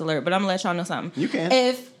own text alert, but I'm gonna let y'all know something. You can.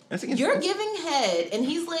 If That's against you're the- giving head and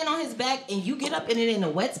he's laying on his back and you get up and it in a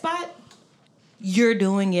wet spot, you're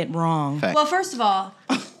doing it wrong. Fact. well, first of all,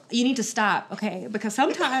 you need to stop, okay? Because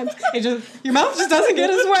sometimes your mouth just doesn't get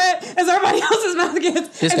as wet as everybody else's mouth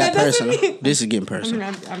gets. This and got that doesn't personal. mean- This is getting personal.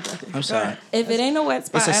 I'm joking. I'm sorry. If it ain't a wet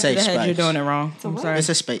spot It's a after safe the head, you're space. doing it wrong. I'm sorry. It's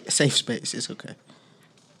a safe space. It's okay.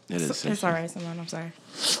 It is. It's all right, Simone. I'm sorry.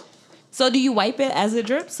 So do you wipe it as it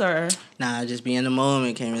drips or? Nah, I just be in the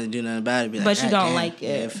moment. Can't really do nothing about it. Be like, But you "God don't damn." like it.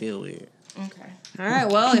 Yeah, it feel weird. Okay. All right,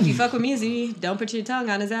 well, if you fuck with me, Z, don't put your tongue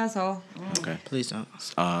on his asshole. Okay. Please don't.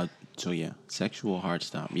 So yeah, sexual hard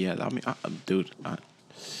stop. Yeah, I mean, dude.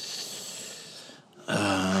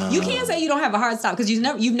 You can't say you don't have a hard stop because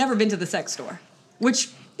you've never been to the sex store, which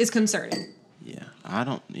is concerning. Yeah, I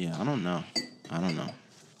don't know. Yeah, I don't know. I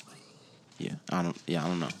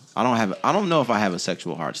don't know if I have a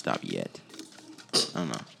sexual hard stop yet. I don't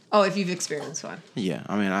know. Oh, if you've experienced one. Yeah,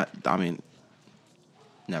 I mean,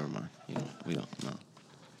 never mind. You know, we don't know.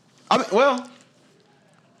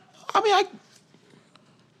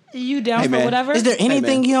 You down Hey, for man. whatever? Is there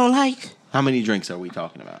anything man. you don't like? How many drinks are we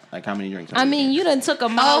talking about? Like, how many drinks? I mean, you done took a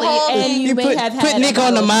Molly whole and thing. you may have had put Nick a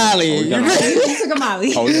on the bottle. Molly. Oh, you got You took a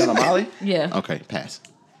Molly. Oh, you got a Molly? Yeah. Okay, pass.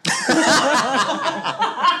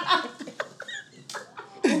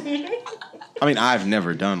 I mean, I've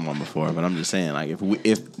never done one before, but I'm just saying, like,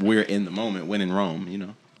 if we're in the moment, when in Rome, you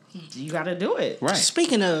know, You got to do it. right?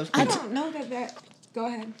 Speaking of, I don't know that. Go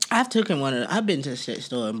ahead. I've been to the sex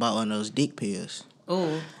store and bought one of those dick pills.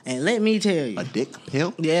 Oh. And let me tell you, A dick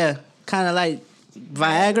pill? yeah, kind of like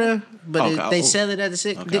Viagra, but Okay, they oh. sell it at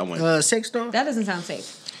the Okay, I went. sex store. That doesn't sound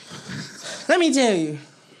safe. Let me tell you,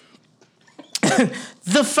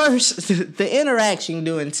 the interaction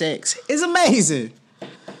during sex is amazing,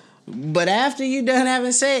 but after you done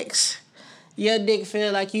having sex, your dick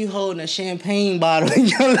feel like you holding a champagne bottle in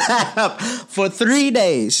your lap for 3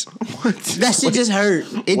 days. What? That shit just hurt.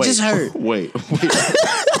 It just hurt. Wait.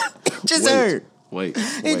 It just hurt. Wait.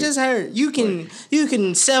 It just hurt. You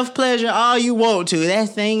can self pleasure all you want to. That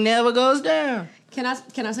thing never goes down. Can I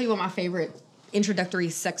tell you what my favorite introductory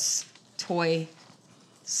sex toy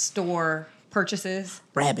store purchases?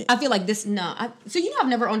 Rabbit. I feel like this. So you know I've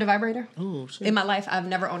never owned a vibrator. Oh shit. In my life, I've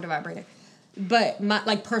never owned a vibrator, but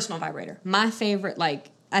my personal vibrator. My favorite,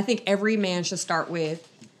 I think every man should start with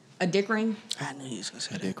a dick ring, I knew you was gonna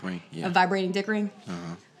say A that. dick ring. a Yeah. vibrating dick ring.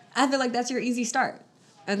 I feel like that's your easy start,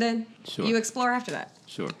 and then Sure. you explore after that.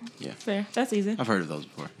 Sure. Yeah. Fair. That's easy. I've heard of those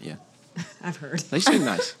before. Yeah. I've heard. They seem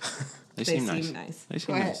nice. They They seem seem nice. nice. They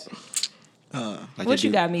seem Go nice. Like What they you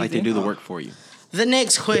do- got, Like they Meezy? do the work for you. The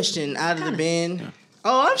next question out of the bin.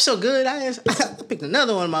 Oh, I'm so good. I picked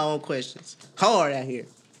another one of my own questions. Hard out here.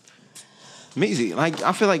 Meezy, like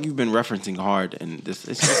I feel like you've been referencing hard, and this.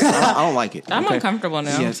 It's just, I don't like it. I'm okay? uncomfortable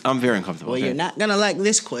now. Yes, I'm very uncomfortable. Well, okay? you're not gonna like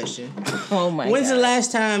this question. Oh my When's God. the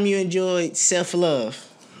last time you enjoyed self-love?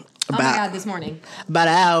 Oh my God! This morning. About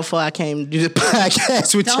an hour before I came to do the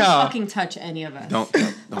podcast with Don't y'all. fucking touch any of us.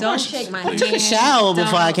 Don't. Shake my I hand. took a shower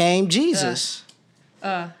before I Don't. came. Jesus.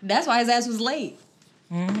 That's why his ass was late.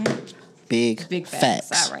 Big Big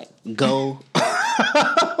facts. All right. Go.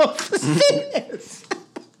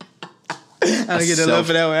 I'll get a love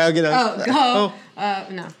for that one. I'll get a. Oh,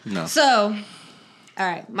 go. No. No. So, all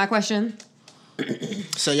right. My question.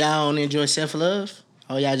 So y'all don't enjoy self-love?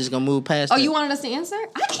 Or y'all just gonna move past Oh, it? you wanted us to answer?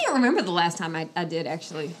 I can't remember the last time I did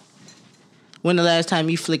actually. When the last time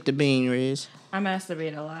you flicked a bean, Riz? I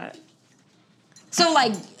masturbate a lot. So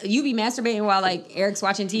like you be masturbating while like Eric's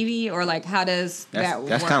watching TV, or like how does that work?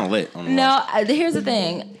 That's kind of lit. On the No, wall. here's the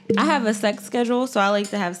thing. I have a sex schedule, so I like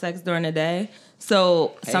to have sex during the day.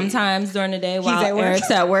 So sometimes during the day while at work.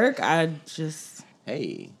 Eric's at work, I just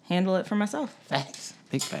Hey, handle it for myself. facts.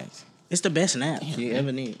 Big facts. It's the best nap you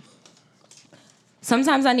ever need.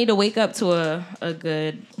 Sometimes I need to wake up to a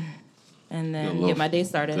good, and then Little- get my day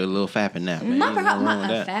started. Good little fapping nap, man. My Ain't nothing problem, wrong with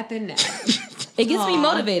my that. fapping now. It gets me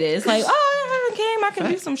motivated. It's like, oh, I came, I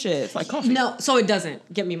can do some shit. It's like coffee. No, so it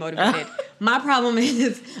doesn't get me motivated. My problem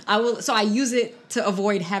is I use it to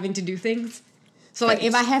avoid having to do things. So like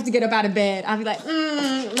if I have to get up out of bed, I'll be like,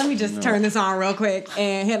 let me just turn this on real quick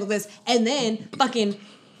and handle this, and then fucking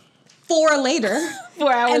 4 hours later,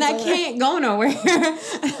 4 hours and I later. can't go nowhere.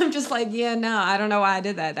 I'm just like, yeah, no, I don't know why I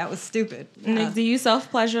did that. That was stupid. Nick, do you self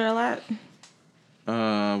pleasure a lot?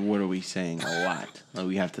 What are we saying? A lot.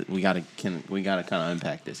 We gotta kind of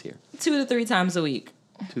unpack this here. 2 to 3 times a week.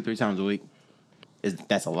 2-3 times a week.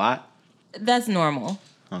 That's a lot? That's normal.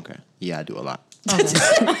 Okay. Yeah, I do a lot.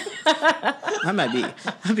 I might be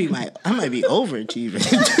overachieving.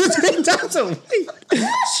 2-3 times a week.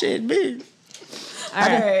 Shit, man. All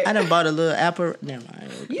right. I done bought a little apparatus. Never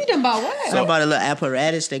mind. You done bought what? I done bought a little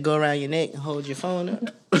apparatus that go around your neck and hold your phone up.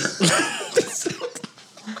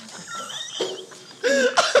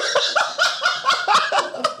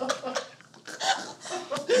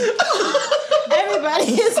 Everybody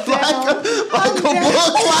is down.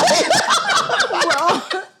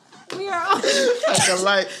 We are all Like a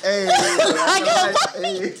light, hey.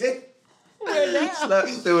 we're down. Slept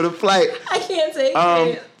through the flight. I can't take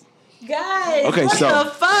it. Guys, Okay, what so- the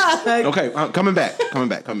fuck? Okay, coming back.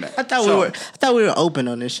 I thought we were open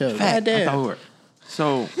on this show. I Goddamn. thought we were.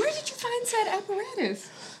 So, Where did you find said apparatus?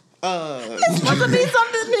 It's supposed to be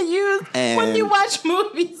something to use when And you watch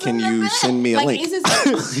movies. can in the you bed. send me a Like, link? is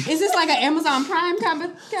this like an Amazon Prime kind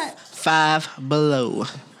of? Five Below.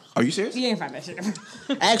 Are you serious? You ain't find that shit.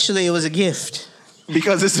 Actually, it was a gift.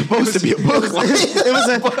 Because it's supposed to be a book. This is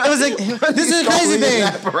a crazy thing. This is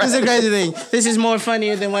a crazy thing. This is more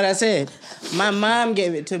funnier than what I said. My mom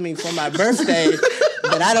gave it to me for my birthday,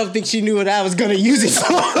 but I don't think she knew what I was gonna use it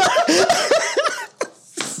for.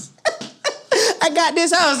 I got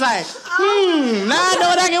this. I was like, now I know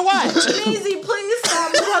what I can watch. Easy, please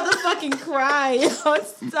stop motherfucking crying.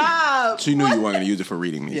 Stop. She knew you weren't going to use it for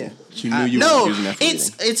reading music. Yeah. She knew you No, weren't using that for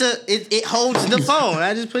it holds the phone.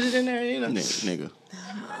 I just put it in there, you know. reading. Nigga.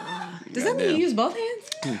 Does that mean you use both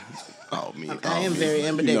hands? Oh, me. I am very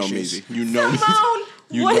ambidextrous. You know me. Simone,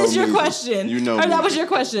 You what know is your me. question? You know Or that me. was your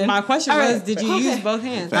question. My question All right. was, did you use both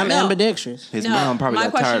hands? I'm No. ambidextrous. His No, mom probably my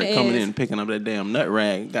got tired of question coming is- in and picking up that damn nut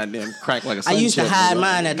rag. Goddamn crack like a I sun used to chip. hide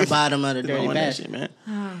mine at the bottom of the dirty Doing that basket. shit, man.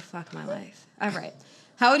 Oh, fuck my life. All right.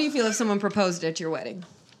 How would you feel if someone proposed at your wedding?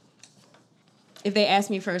 If they asked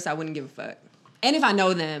me first, I wouldn't give a fuck. And if I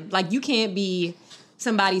know them, like you can't be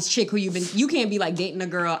somebody's chick who you can't be like dating a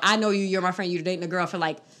girl. I know you, you're my friend, you're dating a girl for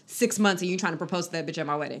like 6 months and you trying to propose to that bitch at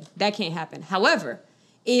my wedding. That can't happen. However,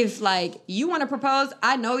 if like you want to propose,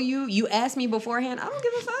 I know you asked me beforehand, I don't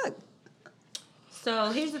give a fuck. So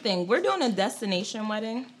here's the thing. We're doing a destination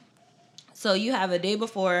wedding. So you have a day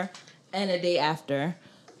before and a day after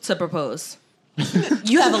to propose.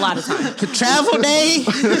 You have a lot of time. Travel day,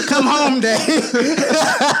 come home day.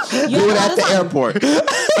 You Do have it a lot at of the time.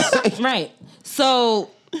 airport. Right. So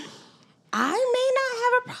I may not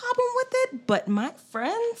have a problem with it, but my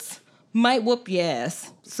friends might whoop your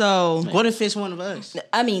ass. So, What if it's one of us?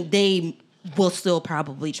 I mean, they will still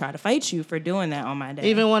probably try to fight you for doing that on my day.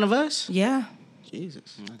 Even one of us? Yeah.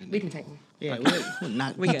 Jesus. We can take them. Yeah, we'll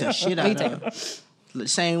knock We beat good. the shit We out take of her. The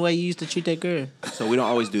same way you used to treat that girl. So we don't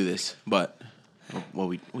always do this, but well,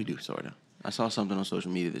 we do sort of. I saw something on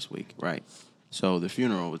social media this week, right? So the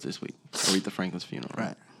funeral was this week, Aretha Franklin's funeral.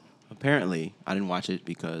 Right. Apparently, I didn't watch it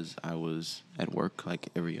because I was at work like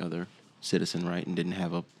every other citizen, right, and didn't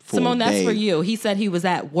have a full Simone, that's day. for you. He said he was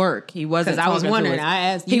at work. He wasn't. Because I was talking to wondering. his- I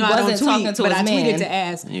asked. He You know, I wasn't don't talking tweet, to but his I man. tweeted to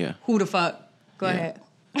ask. Yeah. Who the fuck? Go Yeah. ahead.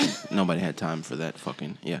 Nobody had time for that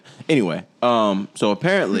fucking Anyway, so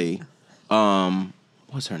apparently,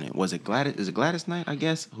 what's her name? Was it Gladys? Is it Gladys Knight? I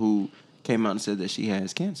guess who came out and said that she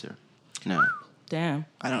has cancer. Now Damn.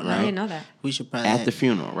 I don't know. I didn't know that. We should probably at the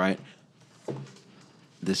funeral, right?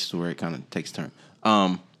 This is where it kind of takes turn.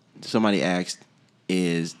 Somebody asked,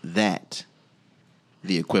 "Is that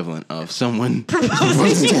the equivalent of someone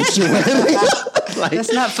proposing at your wedding?" Like,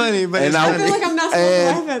 That's not funny, but it's I feel like I'm not supposed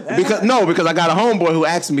to laugh at that. because I got a homeboy who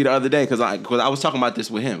asked me the other day because I was talking about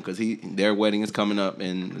this with him because their wedding is coming up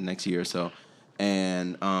in the next year or so,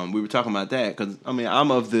 and we were talking about that because I mean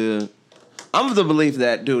I'm of the belief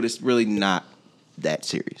that dude it's really not that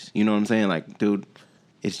serious. You know what I'm saying? Like, dude,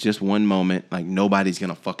 it's just one moment. Like, nobody's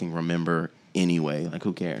gonna fucking remember anyway. Like,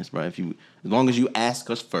 who cares, bro? As long as you ask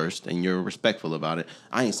us first and you're respectful about it.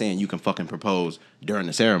 I ain't saying you can fucking propose during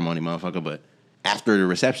the ceremony, motherfucker, but after the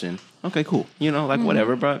reception, okay, cool. You know, like,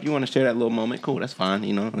 whatever, bro. If you want to share that little moment, cool, that's fine,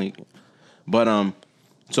 you know. Like, but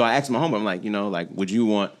so I asked my homie, I'm like, you know, like, would you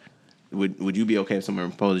be okay if someone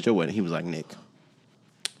proposed at your wedding? He was like, Nick,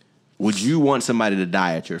 would you want somebody to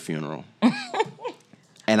die at your funeral?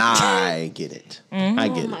 And I get it. I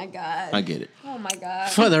get it. Oh my God. I get it. Oh my God.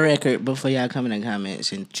 For the record, before y'all come in the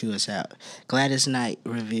comments and chew us out, Gladys Knight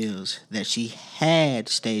reveals that she had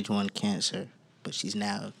stage 1 cancer, but she's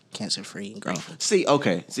now cancer-free and grateful. See,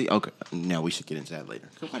 okay. Now we should get into that later.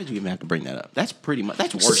 Why did you even have to bring that up? That's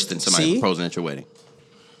worse than somebody proposing at your wedding.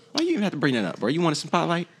 Why you even have to bring that up, bro? You wanted some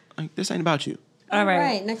spotlight? Like, this ain't about you. All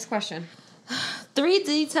right. Next question. 3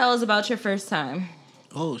 details about your first time.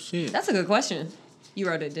 Oh, shit. That's a good question. You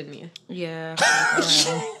wrote it, didn't you? Yeah.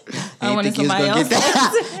 I wanted think you was somebody gonna else. get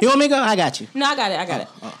that. You want me to go? I got you. No, I got it.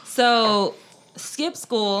 So, skip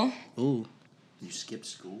school. Ooh. You skipped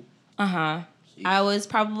school? I was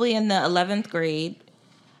probably in the 11th grade,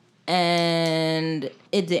 and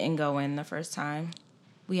it didn't go in the first time.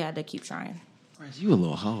 We had to keep trying. You a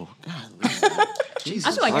little hoe. God, Jesus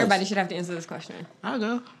I feel like Christ. everybody should have to answer this question. I'll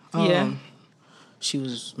go. Yeah. She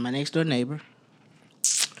was my next door neighbor.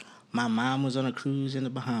 My mom was on a cruise in the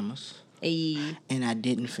Bahamas, Hey. and I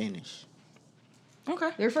didn't finish.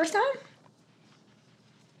 Okay. Your first time?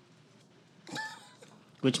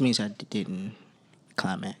 Which means I didn't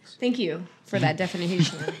climax. Thank you for that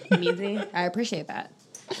definition, Meezy. I appreciate that.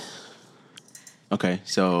 Okay,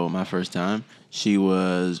 so my first time, she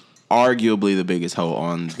was arguably the biggest hoe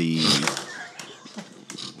on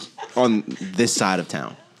this side of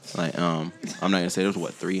town. Like, I'm not gonna say there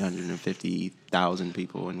was 350,000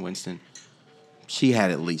 people in Winston. She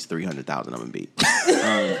had at least 300,000 of them beat.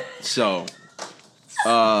 So,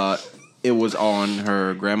 it was on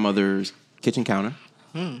her grandmother's kitchen counter.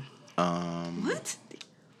 What?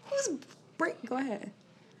 Who's break? Go ahead.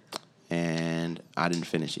 And I didn't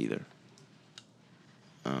finish either.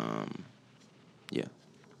 Yeah.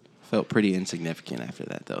 Felt pretty insignificant after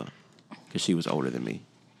that, though, because she was older than me.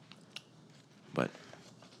 But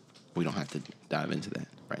we don't have to dive into that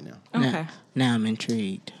right now. Okay. Now I'm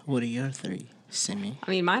intrigued. What are your 3, Simi?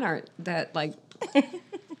 I mean, mine aren't that, like,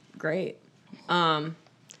 great.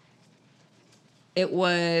 It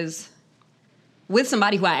was with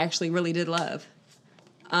somebody who I actually really did love.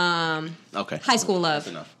 Okay. High school love.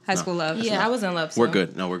 That's enough. High No. school love. Yeah, I was in love. So. We're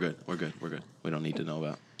good. No, we're good. We don't need to know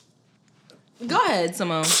about Go ahead,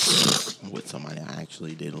 Simone. with somebody I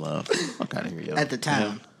actually did love. Fuck out of here, yo. At the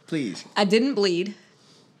time, please. I didn't bleed.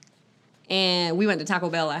 And we went to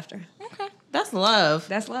Taco Bell after. Okay. That's love.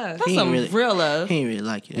 That's love. That's He some ain't real love. He didn't really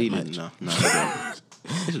like you that He much. didn't know. No, he didn't.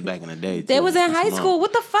 This was back in the day. They too. was in This high month. school.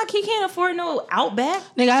 What the fuck? He can't afford no Outback.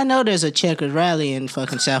 Nigga, I know there's a Checkers rally in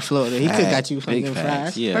fucking South Florida. He could Facts. got you Big fucking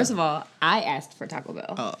facts. fries. Yeah. First of all, I asked for Taco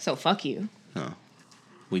Bell. Oh. So fuck you. No.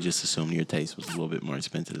 We just assumed your taste was a little bit more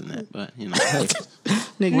expensive than that, but you know.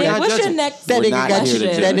 Nigga, Nick, that, what's your judging. next that We're nigga not got here you. to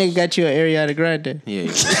That judge. nigga got you an Ariana Grande. Yeah.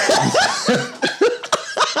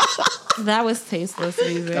 That was tasteless,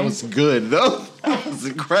 Meezy. That was good though. That was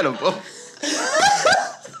incredible.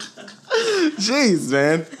 Jeez,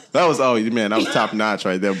 man. That was that was top notch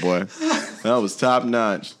right there, boy. That was top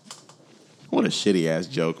notch. What a shitty ass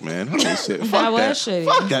joke, man. Holy shit. Fuck was shitty.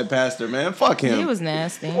 Fuck that pastor, man. Fuck him. He was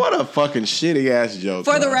nasty. What a fucking shitty ass joke.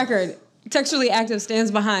 For the man. record, Textually Active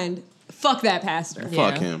stands behind fuck that pastor.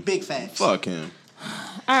 Fuck Yeah. him. Big facts. Fuck him.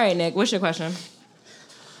 All right, Nick. What's your question?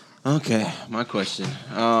 Okay, my question.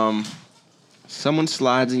 Someone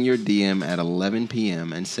slides in your DM at 11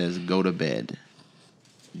 p.m. and says, "Go to bed."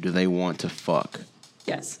 Do they want to fuck?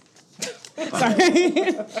 Yes. Sorry,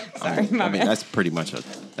 my I mean, bad. that's pretty much a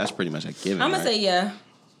given. I'm gonna right? say yeah.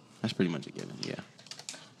 That's pretty much a given. Yeah.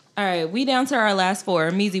 All right, we down to our last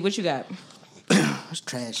 4. Meezy, what you got? That's a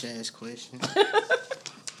trash ass question.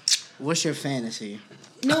 What's your fantasy?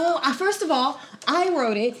 No, first of all, I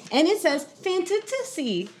wrote it, and it says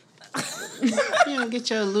fantasy. You know, get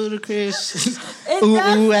your ludicrous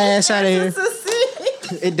ooh ass out of here.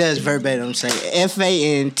 It does verbatim say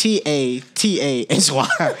FANTATASY.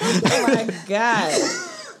 Oh my god,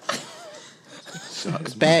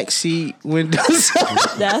 Backseat windows.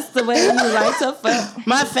 that's the way you like to fuck.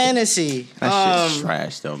 My fantasy. That shit's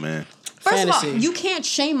trash though, man. First of all, Fantasy. you can't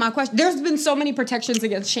shame my question. There's been so many protections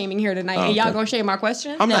against shaming here tonight, and y'all okay. gonna shame our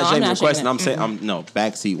question? I'm not No, I'm shaming not the question. shaming I'm saying,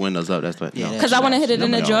 backseat windows up. That's what. No. Because I want to hit it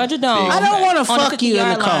in the Georgia Dome. I don't want to On the fuck you in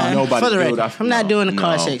the 50-yard car. line. Nobody For the do record, it. I'm not doing the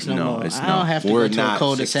car No, sex no more. it's I don't have to We're go to a not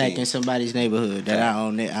cul-de-sac 16. in somebody's neighborhood that I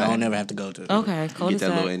don't never have to go to. Okay, You get that cul-de-sac.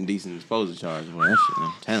 little indecent disposal charge. Well, that shit,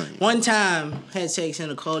 I'm telling you. One time, had sex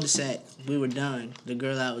in a cul-de-sac. We were done. The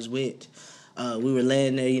girl I was with, we were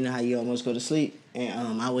laying there. You know how you almost go to sleep?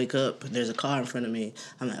 And I wake up. There's a car in front of me.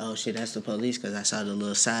 I'm like, oh, shit, that's the police because I saw the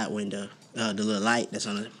little side window, the little light that's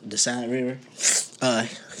on the side rear.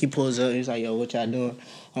 He pulls up. He's like, yo, what y'all doing?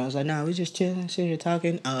 And I was like, nah, we just chilling, sitting here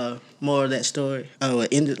talking. More of that story.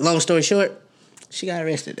 Long story short, she got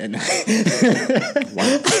arrested that night.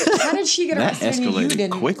 How did she get That arrested and you escalated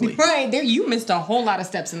didn't? quickly. Right there, you missed a whole lot of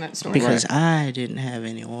steps in that story. Because I didn't have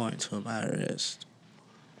any warrants for my arrest.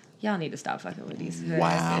 Y'all need to stop fucking with these.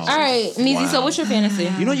 Wow. All right, Meezy, Wow. so what's your fantasy?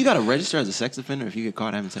 You know you got to register as a sex offender if you get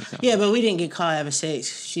caught having sex. Yeah, but we didn't get caught having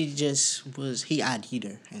sex. She just he ID'd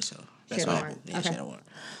her, and so that's She what had a happened. warrant. Yeah, she Okay. had a warrant.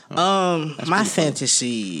 My pretty funny.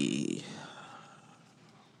 fantasy.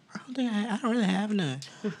 I don't really have none.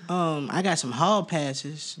 I got some hall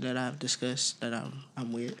passes that I've discussed that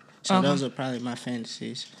I'm with. So those are probably my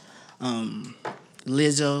fantasies.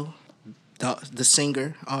 Lizzo, the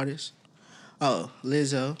singer artist. Oh,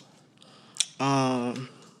 Lizzo.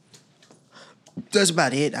 That's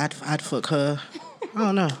about it. I'd fuck her.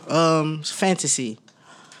 I don't know. Fantasy.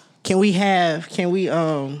 I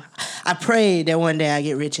pray that one day I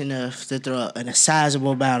get rich enough to throw a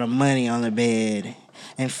sizable amount of money on the bed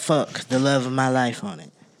and fuck the love of my life on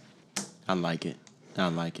it. I like it.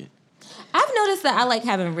 I've noticed that I like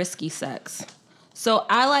having risky sex. So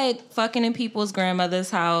I like fucking in people's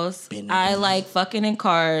grandmother's house. I like fucking in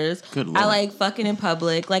cars. Good Lord. I like fucking in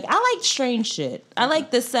public. Like, I like strange shit. I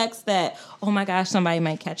like the sex that, oh my gosh, somebody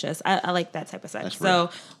might catch us. I like that type of sex. That's So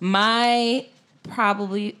real. my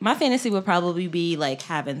fantasy would probably be like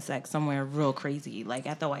having sex somewhere real crazy, like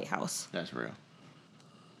at the White House. That's real.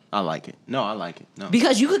 I like it. No, I like it. No.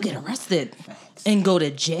 Because you could get arrested and go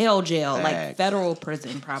to jail, like Facts. federal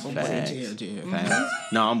prison probably. Facts. Yeah. Facts.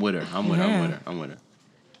 No, I'm with her. I'm with her.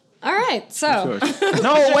 All right, so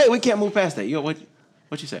No, wait, we can't move past that.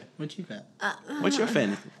 What you say? What you got? What's your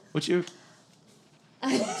fantasy? What's your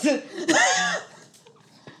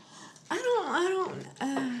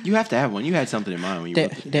You have to have one. You had something in mind when you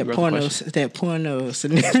wrote the question. That porno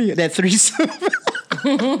scenario, that threesome.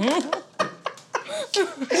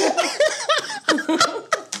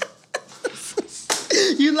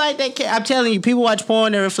 You like that? I'm telling you, people watch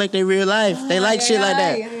porn that reflect their real life. They like shit like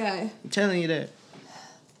that. Yeah. I'm telling you that.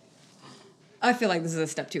 I feel like this is a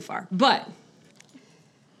step too far, but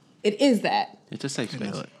it is that, It's a safe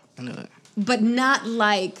space. I know it. but not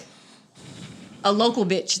like a local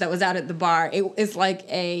bitch that was out at the bar. It's like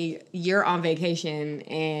you're on vacation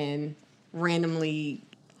and randomly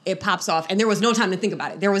it pops off, and there was no time to think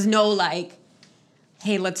about it. There was no like,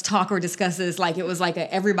 hey, let's talk or discuss this. Like it was like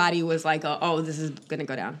everybody was like, oh, this is gonna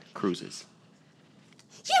go down. Cruises.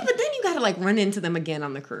 Yeah, but then you gotta like run into them again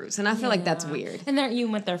on the cruise, and I feel like that's weird. And they're you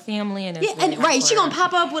with their family and it's Yeah, and really right, she awkward. gonna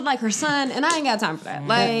pop up with like her son, and I ain't got time for that.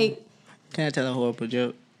 Like, Can I tell a horrible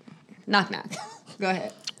joke? knock knock. Go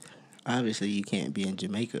ahead. Obviously, you can't be in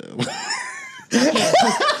Jamaica.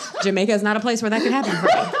 Jamaica is not a place where that could happen for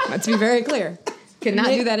me. Let's be very clear. Cannot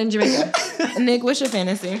do that in Jamaica. Nick, what's your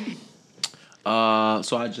fantasy?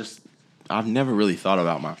 So I've never really thought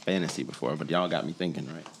about my fantasy before, but y'all got me thinking,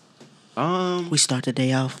 right? We start the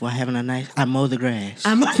day off while having a nice. I mow the grass.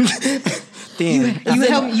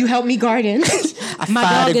 You help me garden.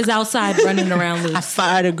 My dog is outside running around I loose.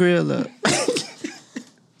 fire the grill up.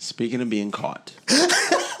 Speaking of being caught,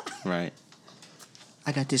 right?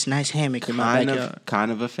 I got this nice hammock in my backyard.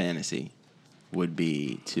 Kind of a fantasy would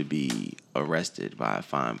be to be arrested by a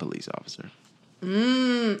fine police officer,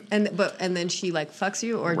 and then she like fucks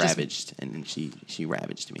you or ravaged, and then she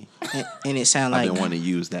ravaged me. And it sound I've like. been wanting to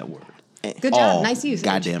use that word. just good all job, nice usage.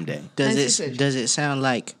 goddamn day. Does Nice it usage. does it sound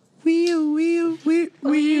like wheel?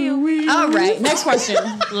 All right, next question.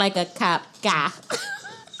 Like a cop guy.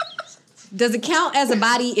 Does it count as a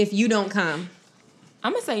body if you don't come?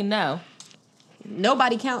 I'm gonna say no.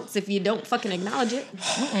 Nobody counts if you don't fucking acknowledge it.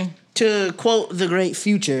 To quote the great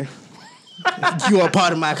Future, you are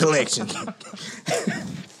part of my collection.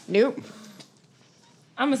 Nope.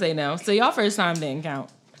 I'm gonna say no. So y'all first time didn't count.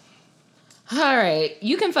 All right,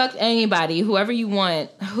 you can fuck anybody, whoever you want,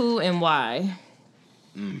 who and why.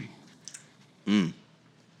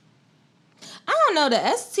 I don't know. The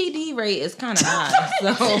STD rate is kind of high, so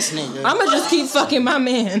I'm gonna just keep fucking my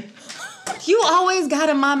man. You always got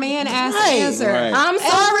a my man ass answer. Right. I'm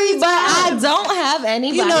sorry, but I don't have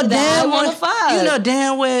anybody You know that I damn want to well. fuck. You know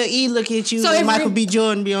damn well. E look at you. So and if Michael B.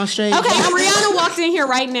 Jordan be on stage. Okay, Rihanna walked in here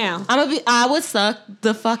right now. I would suck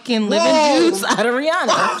the fucking living juice out of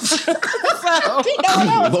Rihanna.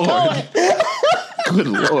 Lord. Good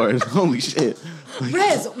Lord. Holy shit.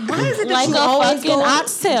 Rez, why is it that Like you a always fucking go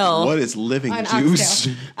oxtail. What is living an juice?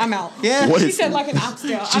 oxtail? I'm out. Yeah. What She is- said like an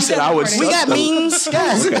oxtail. She said I would We got suck memes,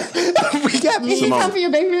 guys. We got memes. Is it time for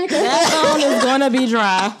your baby maker? That phone is gonna be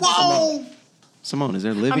dry. Whoa. Simone, is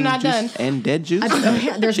there living not juice done. and dead juice?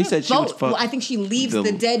 There's She said she would both. fuck Well, I think she leaves the-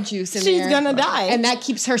 the dead juice in She's there. gonna die. And that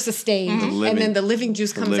keeps her sustained. living- and then the living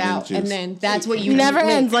juice comes living out. juice. And then that's what you Never lick.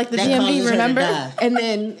 ends like the That DMV, causes her to remember? die. And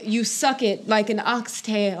then you suck it like an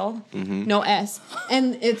oxtail. No S.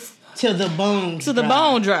 And it's Till the bone. To the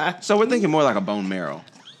bone dry. So we're thinking more like a bone marrow.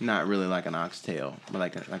 Not really like an oxtail, but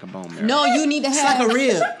like a bone marrow. no, you need to It's have like a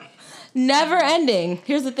rib. Never ending.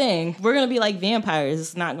 Here's the thing. We're gonna be like vampires.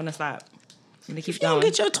 It's not gonna stop. It's gonna keep You don't going.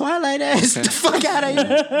 get your Twilight ass the fuck out of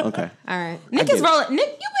here. Okay. All right. Nick get is it. rolling. Nick,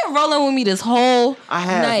 you've been rolling with me this whole I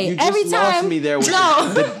have. night. You just Every lost time me there with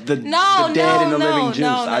no, the no, dead and the no, living juice.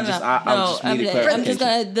 no, I just needed I'm clarification. just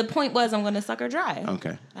gonna. The point was, I'm gonna suck her dry.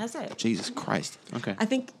 Okay. That's it. Jesus Christ. Okay. I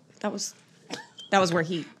think that was where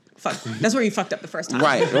he fucked. That's where you fucked up the first time.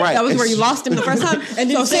 Right, right. That was where you lost him the first time.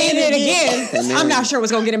 And so saying it again, And then- I'm not sure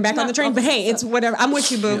what's gonna get him back on the train. But hey, it's whatever. I'm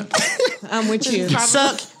with you, boo. I'm with you.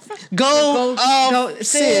 Suck. Go off, go-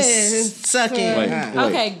 sis. Suck it. Wait, Uh, wait.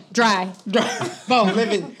 Okay, Dry.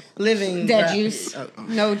 Boom. Living. Dead dry. juice.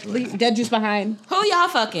 No, leave dead juice behind. who y'all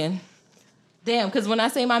fucking? Damn, because when I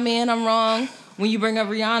say my man, I'm wrong. When you bring up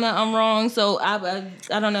Rihanna, I'm wrong. So I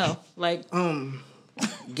don't know. Like,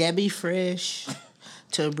 Gabby Fresh,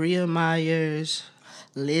 Tabria Myers,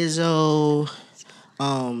 Lizzo,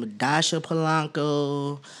 Dasha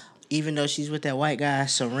Polanco. Even though she's with that white guy,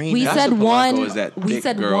 Serena. we Dasha said Polanco one. is that We thick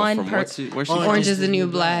said girl one from where's she Orange is the New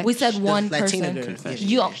Black. We said one Latina person. girl. Confession.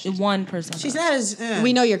 You one person. She's not as.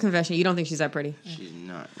 We know your confession. You don't think she's that pretty. She's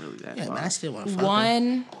not really that Yeah, fine. but I still want to fuck her.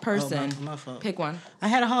 one person. my fault. Pick one. I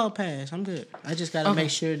had a hall pass. I'm good. I just gotta Okay. make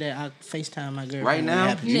sure that I FaceTime my girl. Right now?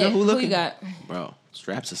 Happy. You know Nick, who who looking? you got? Bro,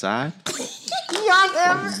 straps aside.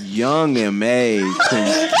 Young and May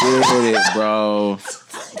can get it, bro.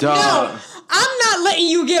 Dog. I'm not letting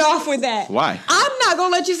you get off with that. Why? I'm not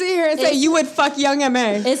gonna let you sit here and say you would fuck Young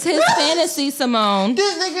M.A. It's his fantasy, Simone.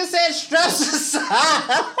 This nigga said straps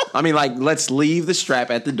aside. I mean, like, let's leave the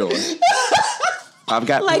strap at the door. I've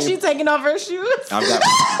got Like plenty- she taking off her shoes.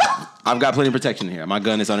 I've got plenty of protection here. My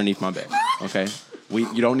gun is underneath my bed. Okay,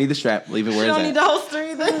 you don't need the strap. Leave it where You it's don't at. need the holster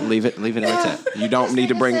either. Leave it where it's at. You don't need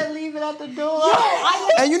to bring. Leave it at the door.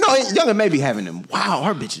 And you know, Young and May be having them. Wow,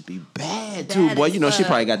 her bitches be bad too, Bad boy. as You know, she fuck.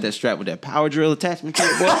 probably got that strap with that power drill attachment to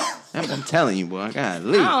it, boy. I'm telling you, boy. I gotta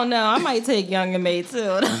leave. I don't know. I might take Young and May too.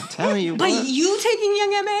 I'm telling you, boy. But you taking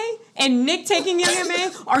Young M.A. and Nick taking Young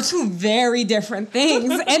M.A. are two very different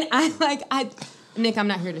things. And Nick, I'm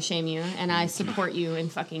not here to shame you, and I support you in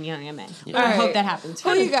fucking Young M.A. But I hope that happens.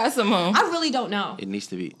 Who you got, Simone? I really don't know. It needs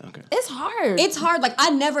to be okay. It's hard. It's hard. Like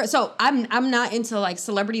I'm not into like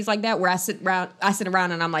celebrities like that where I sit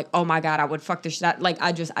around and I'm like, oh my god, I would fuck this shit. Like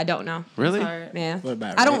I don't know. Really? hard. Yeah. What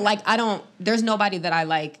about I don't. There's nobody that I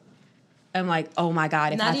like. I'm like, oh my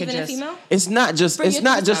god, if Not I could even just. a female. It's not just. Bring It's it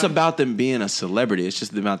not to just the top. about them being a celebrity. It's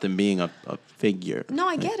just about them being a figure. No,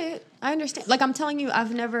 I get it. I understand. Like I'm telling you, I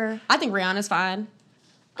think Rihanna's fine.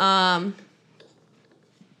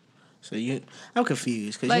 So I'm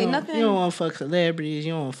confused because Like, you nothing- don't want to fuck celebrities.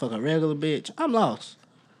 You don't want to fuck a regular bitch. I'm lost.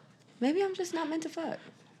 Maybe I'm just not meant to fuck.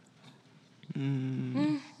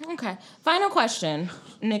 Okay. Final question,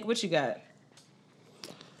 Nick. What you got?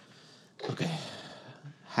 Okay.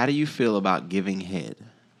 How do you feel about giving head?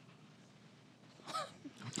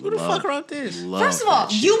 Who the fuck wrote this? First of all,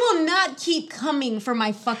 you will not keep coming for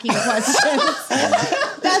my fucking questions.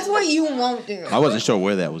 That's what you won't do. I wasn't sure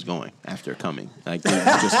where that was going after coming. Like you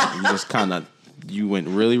just kind of you went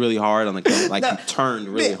really really hard on the like you turned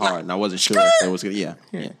really hard, and I wasn't sure if there was gonna yeah.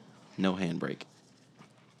 No handbrake.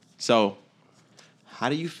 So, how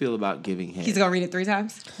do you feel about giving head? He's gonna read it 3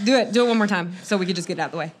 times. Do it one more time so we can just get it out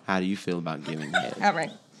of the way. How do you feel about giving head? All right.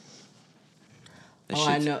 That Oh,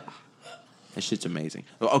 I shit's- know. That shit's amazing.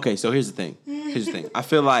 Okay, so here's the thing. I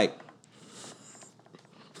feel like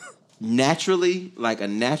naturally, like a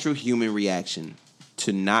natural human reaction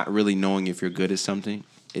to not really knowing if you're good at something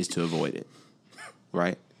is to avoid it.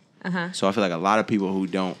 Right? So I feel like a lot of people who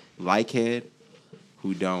don't like head,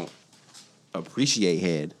 who don't appreciate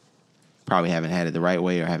head, probably haven't had it the right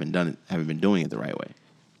way or haven't been doing it the right way.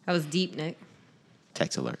 That was deep, Nick.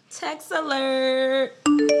 Text alert. Text alert.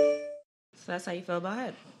 So that's how you feel about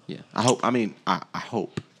head. Yeah. I hope. I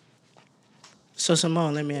hope. So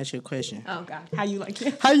Simone, let me ask you a question. Oh God, how you like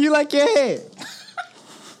it? How you like your head?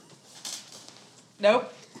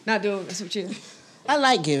 Nope, not doing this with you. I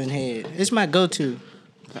like giving head. It's my go-to.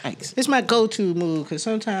 Thanks. It's my go-to move because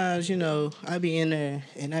sometimes, I be in there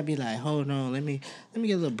and I be like, hold on, let me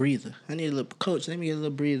get a little breather. I need a little coach. Let me get a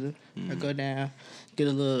little breather. I go down, get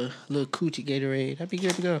a little coochie Gatorade. I be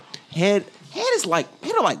good to go. Head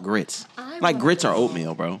are like grits. Like grits are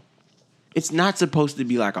oatmeal, bro. It's not supposed to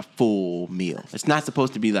be like a full meal. It's not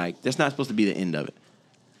supposed to be like, that's not supposed to be the end of it.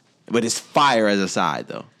 But it's fire as a side,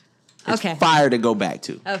 though. It's Okay. fire to go back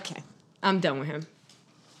to. Okay, I'm done with him.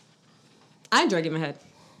 I enjoy giving head,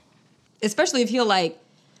 especially if he'll like.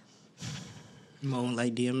 Moan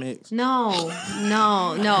like DMX. No.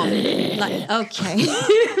 Like, okay.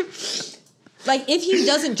 Like if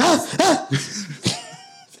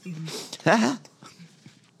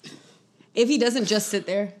he doesn't just sit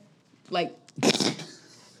there, like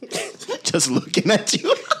Just looking at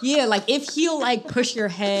you. yeah, like if he'll like push your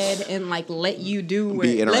head and like let you do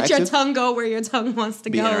Be let your interactive? tongue go where your tongue wants to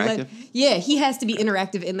Be go. interactive? Yeah, he has to be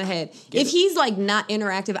interactive in the head. Get If it. he's like not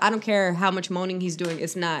interactive, I don't care how much moaning he's doing.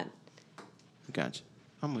 It's not. Gotcha.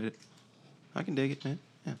 I'm with it. I can dig it, man.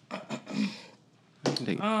 Yeah. I can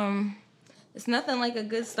dig it. It's nothing like a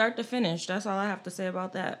good start to finish. That's all I have to say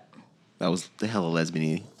about that. That was the hell of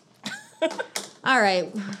lesbian-y. All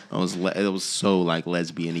right. It was so like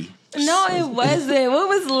lesbian-y. No, it wasn't. What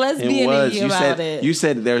was It lesbian was. about it? You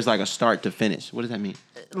said there's like a start to finish. What does that mean?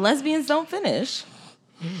 Lesbians don't finish.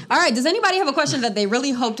 All right. Does anybody have a question that they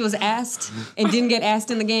really hoped was asked and didn't get asked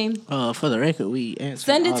in the game? For the record, we answered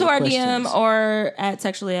Send it all to the our questions. DM or at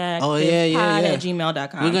sexuallyactivepod Oh, yeah. at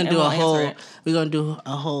gmail.com. We're gonna and do we'll answer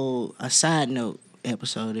it. a side note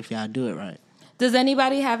episode if y'all do it right. Does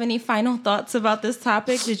anybody have any final thoughts about this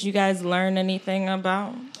topic? Did you guys learn anything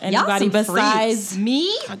about anybody some besides freaks.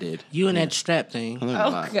 me? I did. You and that strap thing. I learned a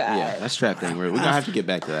lot. God. Yeah, that strap thing. We're gonna have to get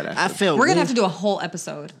back to that. I After. felt We're gonna real- have to do a whole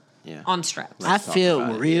episode Yeah. on straps. I talk feel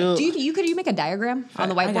about it, real. Do you make a diagram on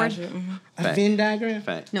the I got whiteboard? you. Mhm. A Venn diagram?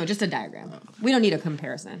 Fact. No, just a diagram. We don't need a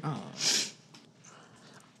comparison.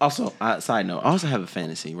 Also, side note, I also have a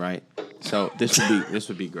fantasy, right? So this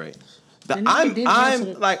would be great. And you did I'm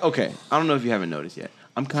answer- like, okay, I don't know if you haven't noticed yet.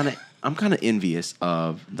 I'm kind of envious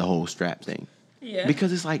of the whole strap thing. Yeah.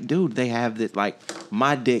 Because it's like, dude, they have this, like,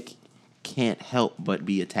 my dick can't help but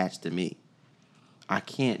be attached to me. I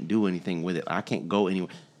can't do anything with it. I can't go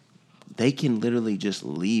anywhere. They can literally just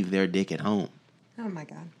leave their dick at home. Oh my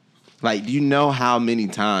God. Like, do you know how many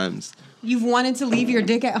times, You've wanted to leave your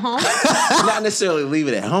dick at home? not necessarily leave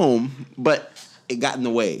it at home, but it got in the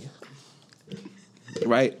way.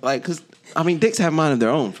 Right? Like, because, I mean, dicks have mind of their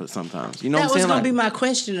own for sometimes. You know That what I'm was saying? gonna Like, be my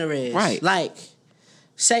question, Reg. Right. Like,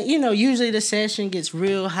 say, usually the session gets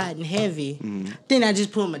real hot and heavy. Then I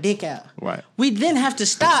just pull my dick out. Right. We then have to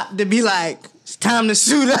stop to be like, it's time to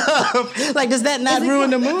suit up. Like, does that not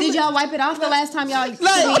ruin the movie? Did y'all wipe it off the last time y'all? like,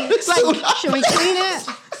 Should we clean it?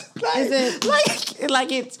 Is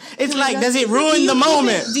it? it's like, does it ruin the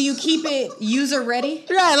moment? Do you keep it user ready?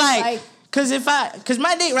 Right, like, Like- cause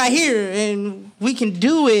my dick right here and we can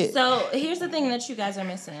do it. So here's the thing that you guys are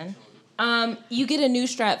missing. You get a new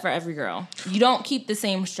strap for every girl. You don't keep the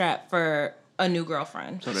same strap for a new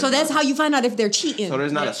girlfriend. So that's how you find out if they're cheating. So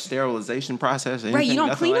there's not a sterilization process or anything, Right, you don't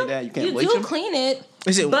nothing clean like them? that? You can't You bleach do them? clean it,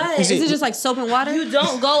 Is it- but is Is it just like soap and water? you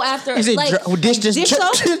don't go after Is it like dish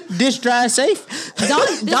soap? dish dry safe? Dawn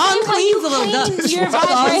same way you cleans a little clean duck. your That's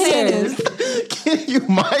all I'm saying vibrators. is- Can you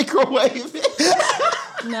microwave it?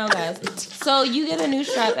 No, guys. So you get a new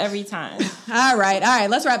strap every time. All right.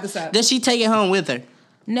 Let's wrap this up. Does she take it home with her?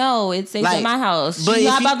 No, it stays Like, at my house. but She's if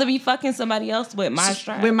not you- about to be fucking somebody else with my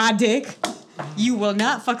strap. With my dick, you will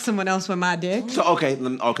not fuck someone else with my dick. So, okay,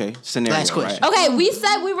 scenario, Last question. right? Okay, we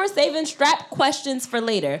said we were saving strap questions for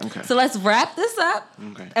later. Okay. So let's wrap this up.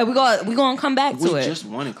 Okay. And we're gonna come back to We it. just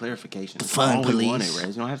wanted clarification. That's Fun all we police. wanted,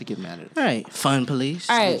 Rez. You don't have to get mad at us. All right, fun police.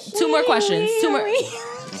 All right, two more questions. Two more.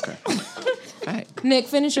 Okay. All right. Nick,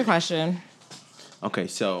 finish your question. Okay,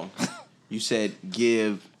 so you said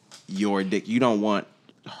give your dick. You don't want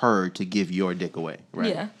her to give your dick away, right?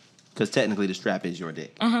 Yeah. Because technically the strap is your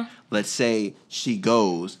dick. Let's say she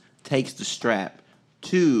goes, takes the strap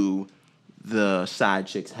to the side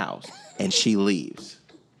chick's house, and she leaves.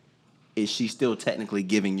 Is she still technically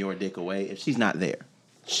giving your dick away if she's not there?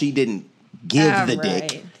 She didn't give the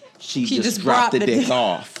dick. Right. She She just just dropped brought the the dick dick.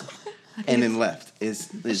 off and then left. Is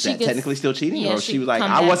She that gets- technically still cheating? yeah, Or she she was like,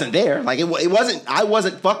 come I back. wasn't there. Like it wasn't. I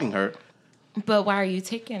wasn't fucking her. But why are you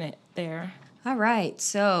taking it there? All right.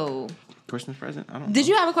 So Christmas present? I don't know. Did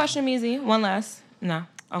you have a question, Meezy? One last. No.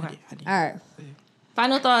 Okay. All right.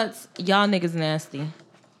 Final thoughts. Y'all niggas nasty.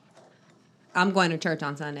 I'm going to church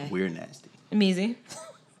on Sunday. We're nasty. Measy.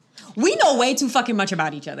 We know way too fucking much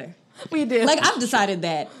about each other. We do. Like, I've decided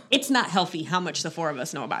that it's not healthy how much the four of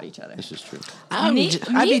us know about each other. This is true.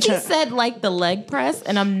 Measy said like the leg press,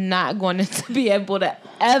 and I'm not going to be able to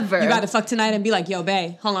ever. You got to fuck tonight and be like, yo,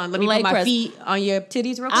 bae, hold on, let me Leg put my press. feet on your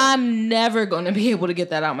titties real quick. I'm never going to be able to get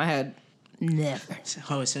that out of my head. Never.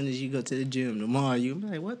 Oh, as soon as you go to the gym tomorrow, you be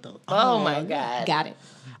like, what the? Oh my God. Got it.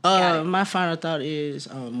 My final thought is,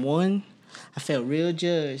 one, I felt real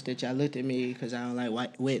judged that y'all looked at me because I don't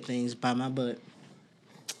like wet things by my butt.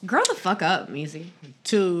 Grow the fuck up, Measy.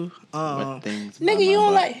 Two, Wet things by nigga, my you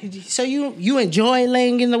don't butt. like, so you enjoy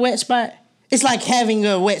laying in the wet spot? It's like having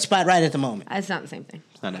a wet spot right at the moment. It's not the same thing.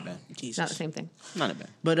 It's not that bad. It's not the same thing. Not that bad.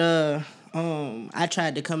 But I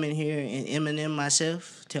tried to come in here and Eminem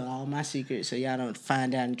myself, tell all my secrets, so y'all don't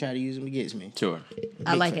find out and try to use them against me. Sure.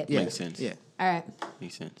 I like it. Yeah. Makes sense. Yeah. All right.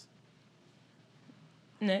 Makes sense.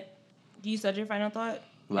 Nick, you said your final thought? It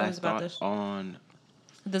was Last about thought on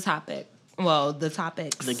the topic. Well, the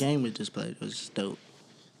topics. The game we just played was dope.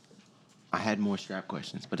 I had more strap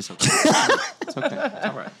questions, but it's okay. It's okay. It's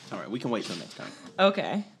all right. It's all right. We can wait till next time.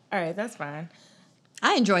 Okay. All right, that's fine.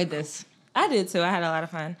 I enjoyed this. I did too. I had a lot of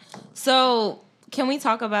fun. So, can we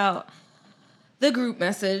talk about the group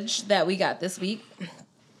message that we got this week?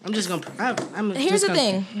 I'm just gonna. Here's the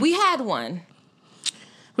thing. We had one.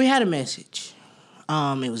 We had a message.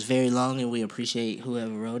 It was very long, and we appreciate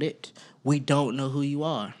whoever wrote it. We don't know who you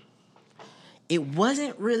are. It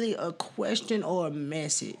wasn't really a question or a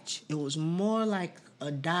message. It was more like a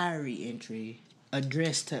diary entry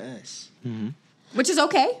addressed to us. Which is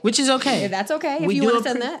okay. Which is okay. Yeah, that's okay if We you do want to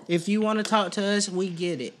send that. If you want to talk to us, we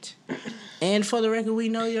get it. And for the record, we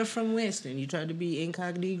know you're from Winston. You tried to be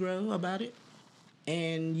incognito about it.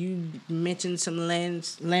 And you mentioned some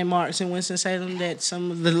landmarks in Winston-Salem that some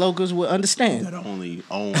of the locals will understand. That only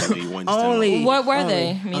Winston. Only. What were only.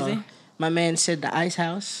 they, Measy? My man said the Ice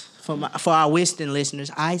House. For our Winston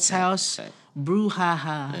listeners, Ice House, Okay.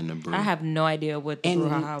 Brouhaha, And the brew. I have no idea what the and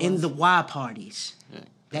brouhaha was. in the Y parties. Yeah.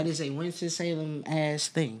 That is a Winston-Salem ass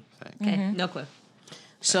thing. Okay, no clue.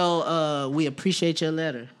 So we appreciate your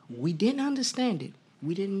letter. We didn't understand it.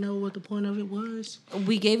 We didn't know what the point of it was.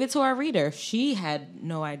 We gave it to our reader. She had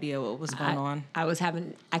no idea what was going on.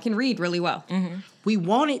 I can read really well. We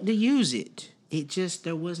wanted to use it. It just,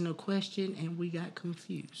 there was no question and we got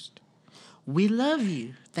confused. We love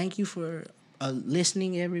you. Thank you for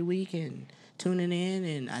listening every week and tuning in.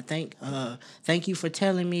 And I thank you for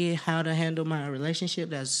telling me how to handle my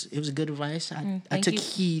relationship. It was good advice. I thank took you.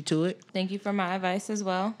 heed to it. Thank you for my advice as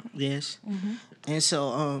well. Yes. And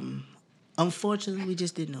so, unfortunately, we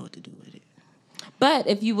just didn't know what to do with it. But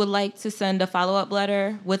if you would like to send a follow-up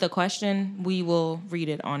letter with a question, we will read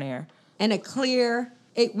it on air. And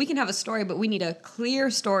we can have a story, but we need a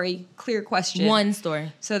clear story, clear question. One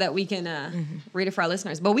story. So that we can read it for our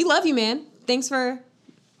listeners. But we love you, man. Thanks for...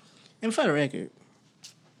 And for the record,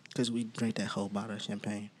 because we drank that whole bottle of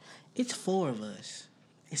champagne, it's 4 of us.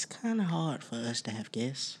 It's kind of hard for us to have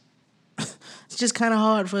guests. It's just kind of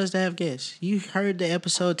hard for us to have guests. You heard the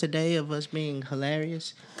episode today of us being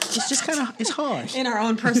hilarious. It's just it's hard. In our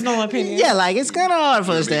own personal opinion. Yeah, like it's kind of hard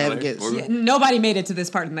for us to have guests. Yeah, nobody made it to this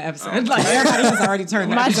part in the episode. Like everybody has already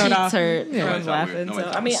turned the My episode cheeks off. hurt from Nobody thought laughing. nobody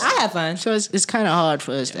So, thought I mean, I had fun. So it's kind of hard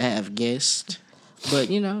for us to have guests. But,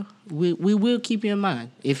 we will keep you in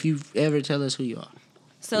mind if you ever tell us who you are.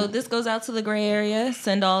 So this goes out to the gray area.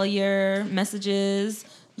 Send all your messages.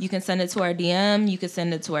 You can send it to our DM. You can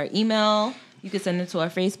send it to our email. You can send it to our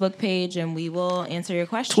Facebook page, and we will answer your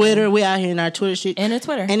question. Twitter, we out here in our Twitter shit. And a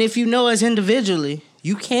Twitter. And if you know us individually,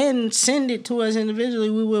 you can send it to us individually.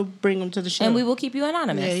 We will bring them to the show. And we will keep you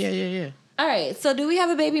anonymous. Yeah. All right. So do we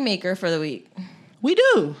have a baby maker for the week? We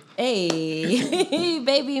do. Hey,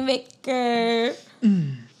 baby maker.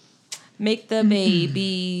 Make the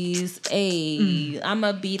babies. Hey,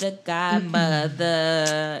 I'ma be the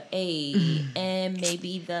godmother. Hey, and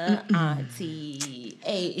maybe the auntie.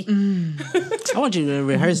 Hey. I want you to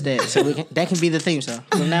rehearse that so that can be the theme song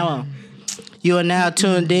from now on. You are now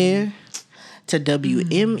tuned in to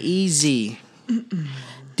WMEZ.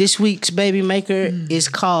 This week's baby maker is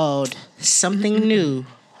called Something New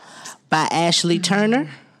by Ashley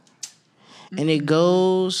Turner. And it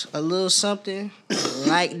goes a little something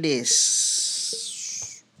like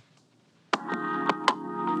this.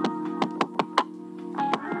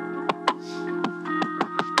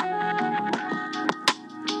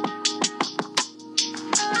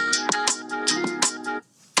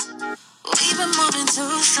 We've been moving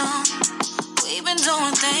too soon. We've been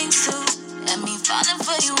doing things too. And me falling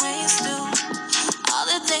for you ways too. All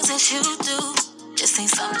the things that you do just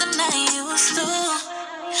ain't something I used to.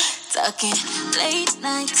 Talking late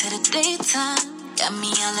night to the daytime. Got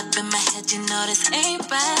me all up in my head, you know this ain't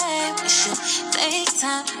right. We should take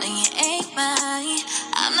time when you ain't mine.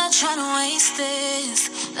 I'm not trying to waste this.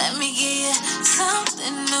 Let me give you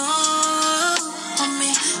something new. Want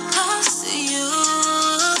me close to you.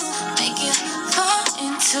 Make you fall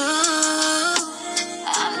into.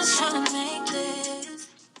 I'm just trying to make this.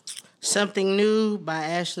 Something New by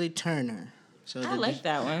Ashley Turner. So I like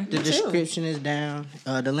that one. The description is down.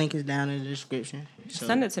 The link is down in the description. So,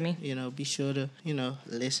 Send it to me. Be sure to,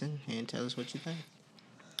 listen and tell us what you think.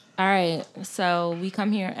 All right. So we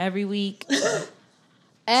come here every week.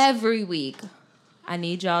 Every week. I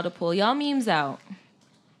need y'all to pull y'all memes out.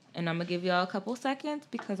 And I'm going to give y'all a couple seconds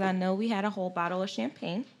because I know we had a whole bottle of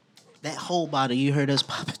champagne. That whole bottle you heard us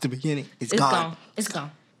pop at the beginning, it's gone. gone. It's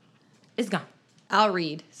gone. It's gone. I'll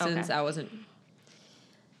read since Okay. I wasn't.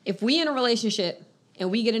 If we in a relationship and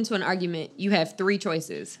we get into an argument, you have 3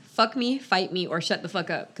 choices. Fuck me, fight me, or shut the fuck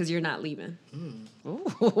up because you're not leaving. Ooh.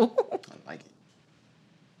 I like it.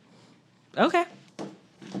 Okay.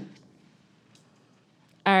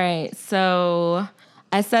 All right. So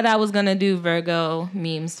I said I was going to do Virgo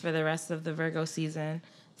memes for the rest of the Virgo season.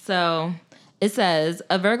 So it says,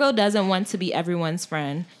 a Virgo doesn't want to be everyone's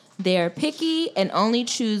friend. They are picky and only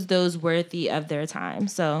choose those worthy of their time.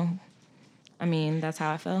 So, I mean, that's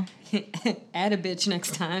how I feel. Add a bitch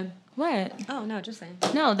next time. What? Oh, no, just saying.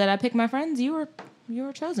 No, that I pick my friends. You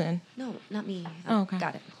were chosen. No, not me. Oh, okay.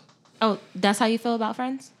 Got it. Oh, that's how you feel about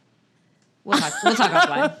friends? We'll talk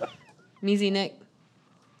offline. Meezy, Nick.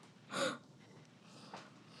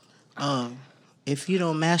 If you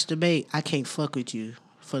don't masturbate, I can't fuck with you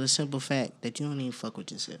for the simple fact that you don't even fuck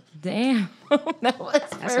with yourself. Damn. That was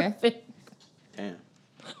That's fair. perfect. Damn.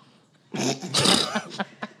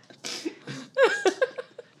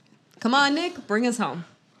 Come on, Nick. Bring us home.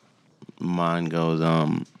 Mine goes,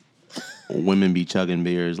 women be chugging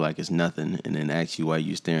beers like it's nothing and then ask you why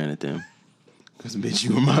you staring at them. Because, bitch,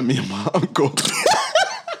 you remind me of my uncle.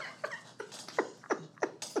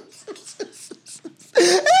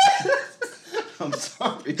 I'm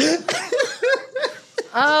sorry.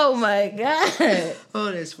 Oh, my God.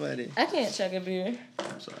 Oh, that's funny. I can't chug a beer.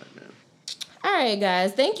 I'm sorry, man. All right,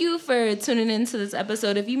 guys. Thank you for tuning into this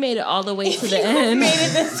episode. If you made it all the way to the end, Made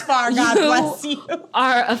it this far. God bless you.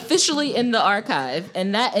 are officially in the archive,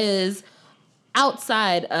 and that is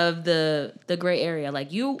outside of the gray area.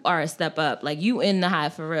 Like, you are a step up. Like, you in the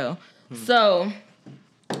hive for real. So,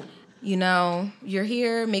 you're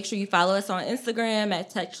here. Make sure you follow us on Instagram at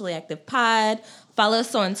Textually Active Pod. Follow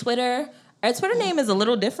us on Twitter. Our Twitter name is a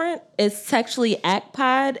little different. It's Textually Act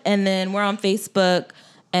Pod, and then we're on Facebook.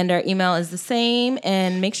 And our email is the same.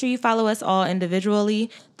 And make sure you follow us all individually.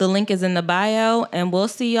 The link is in the bio. And we'll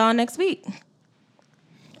see y'all next week.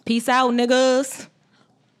 Peace out, niggas.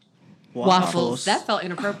 Waffles. That felt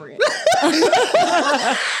inappropriate.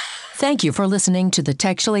 Thank you for listening to the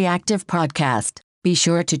Textually Active podcast. Be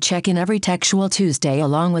sure to check in every Textual Tuesday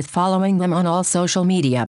along with following them on all social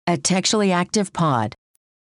media at Textually Active Pod.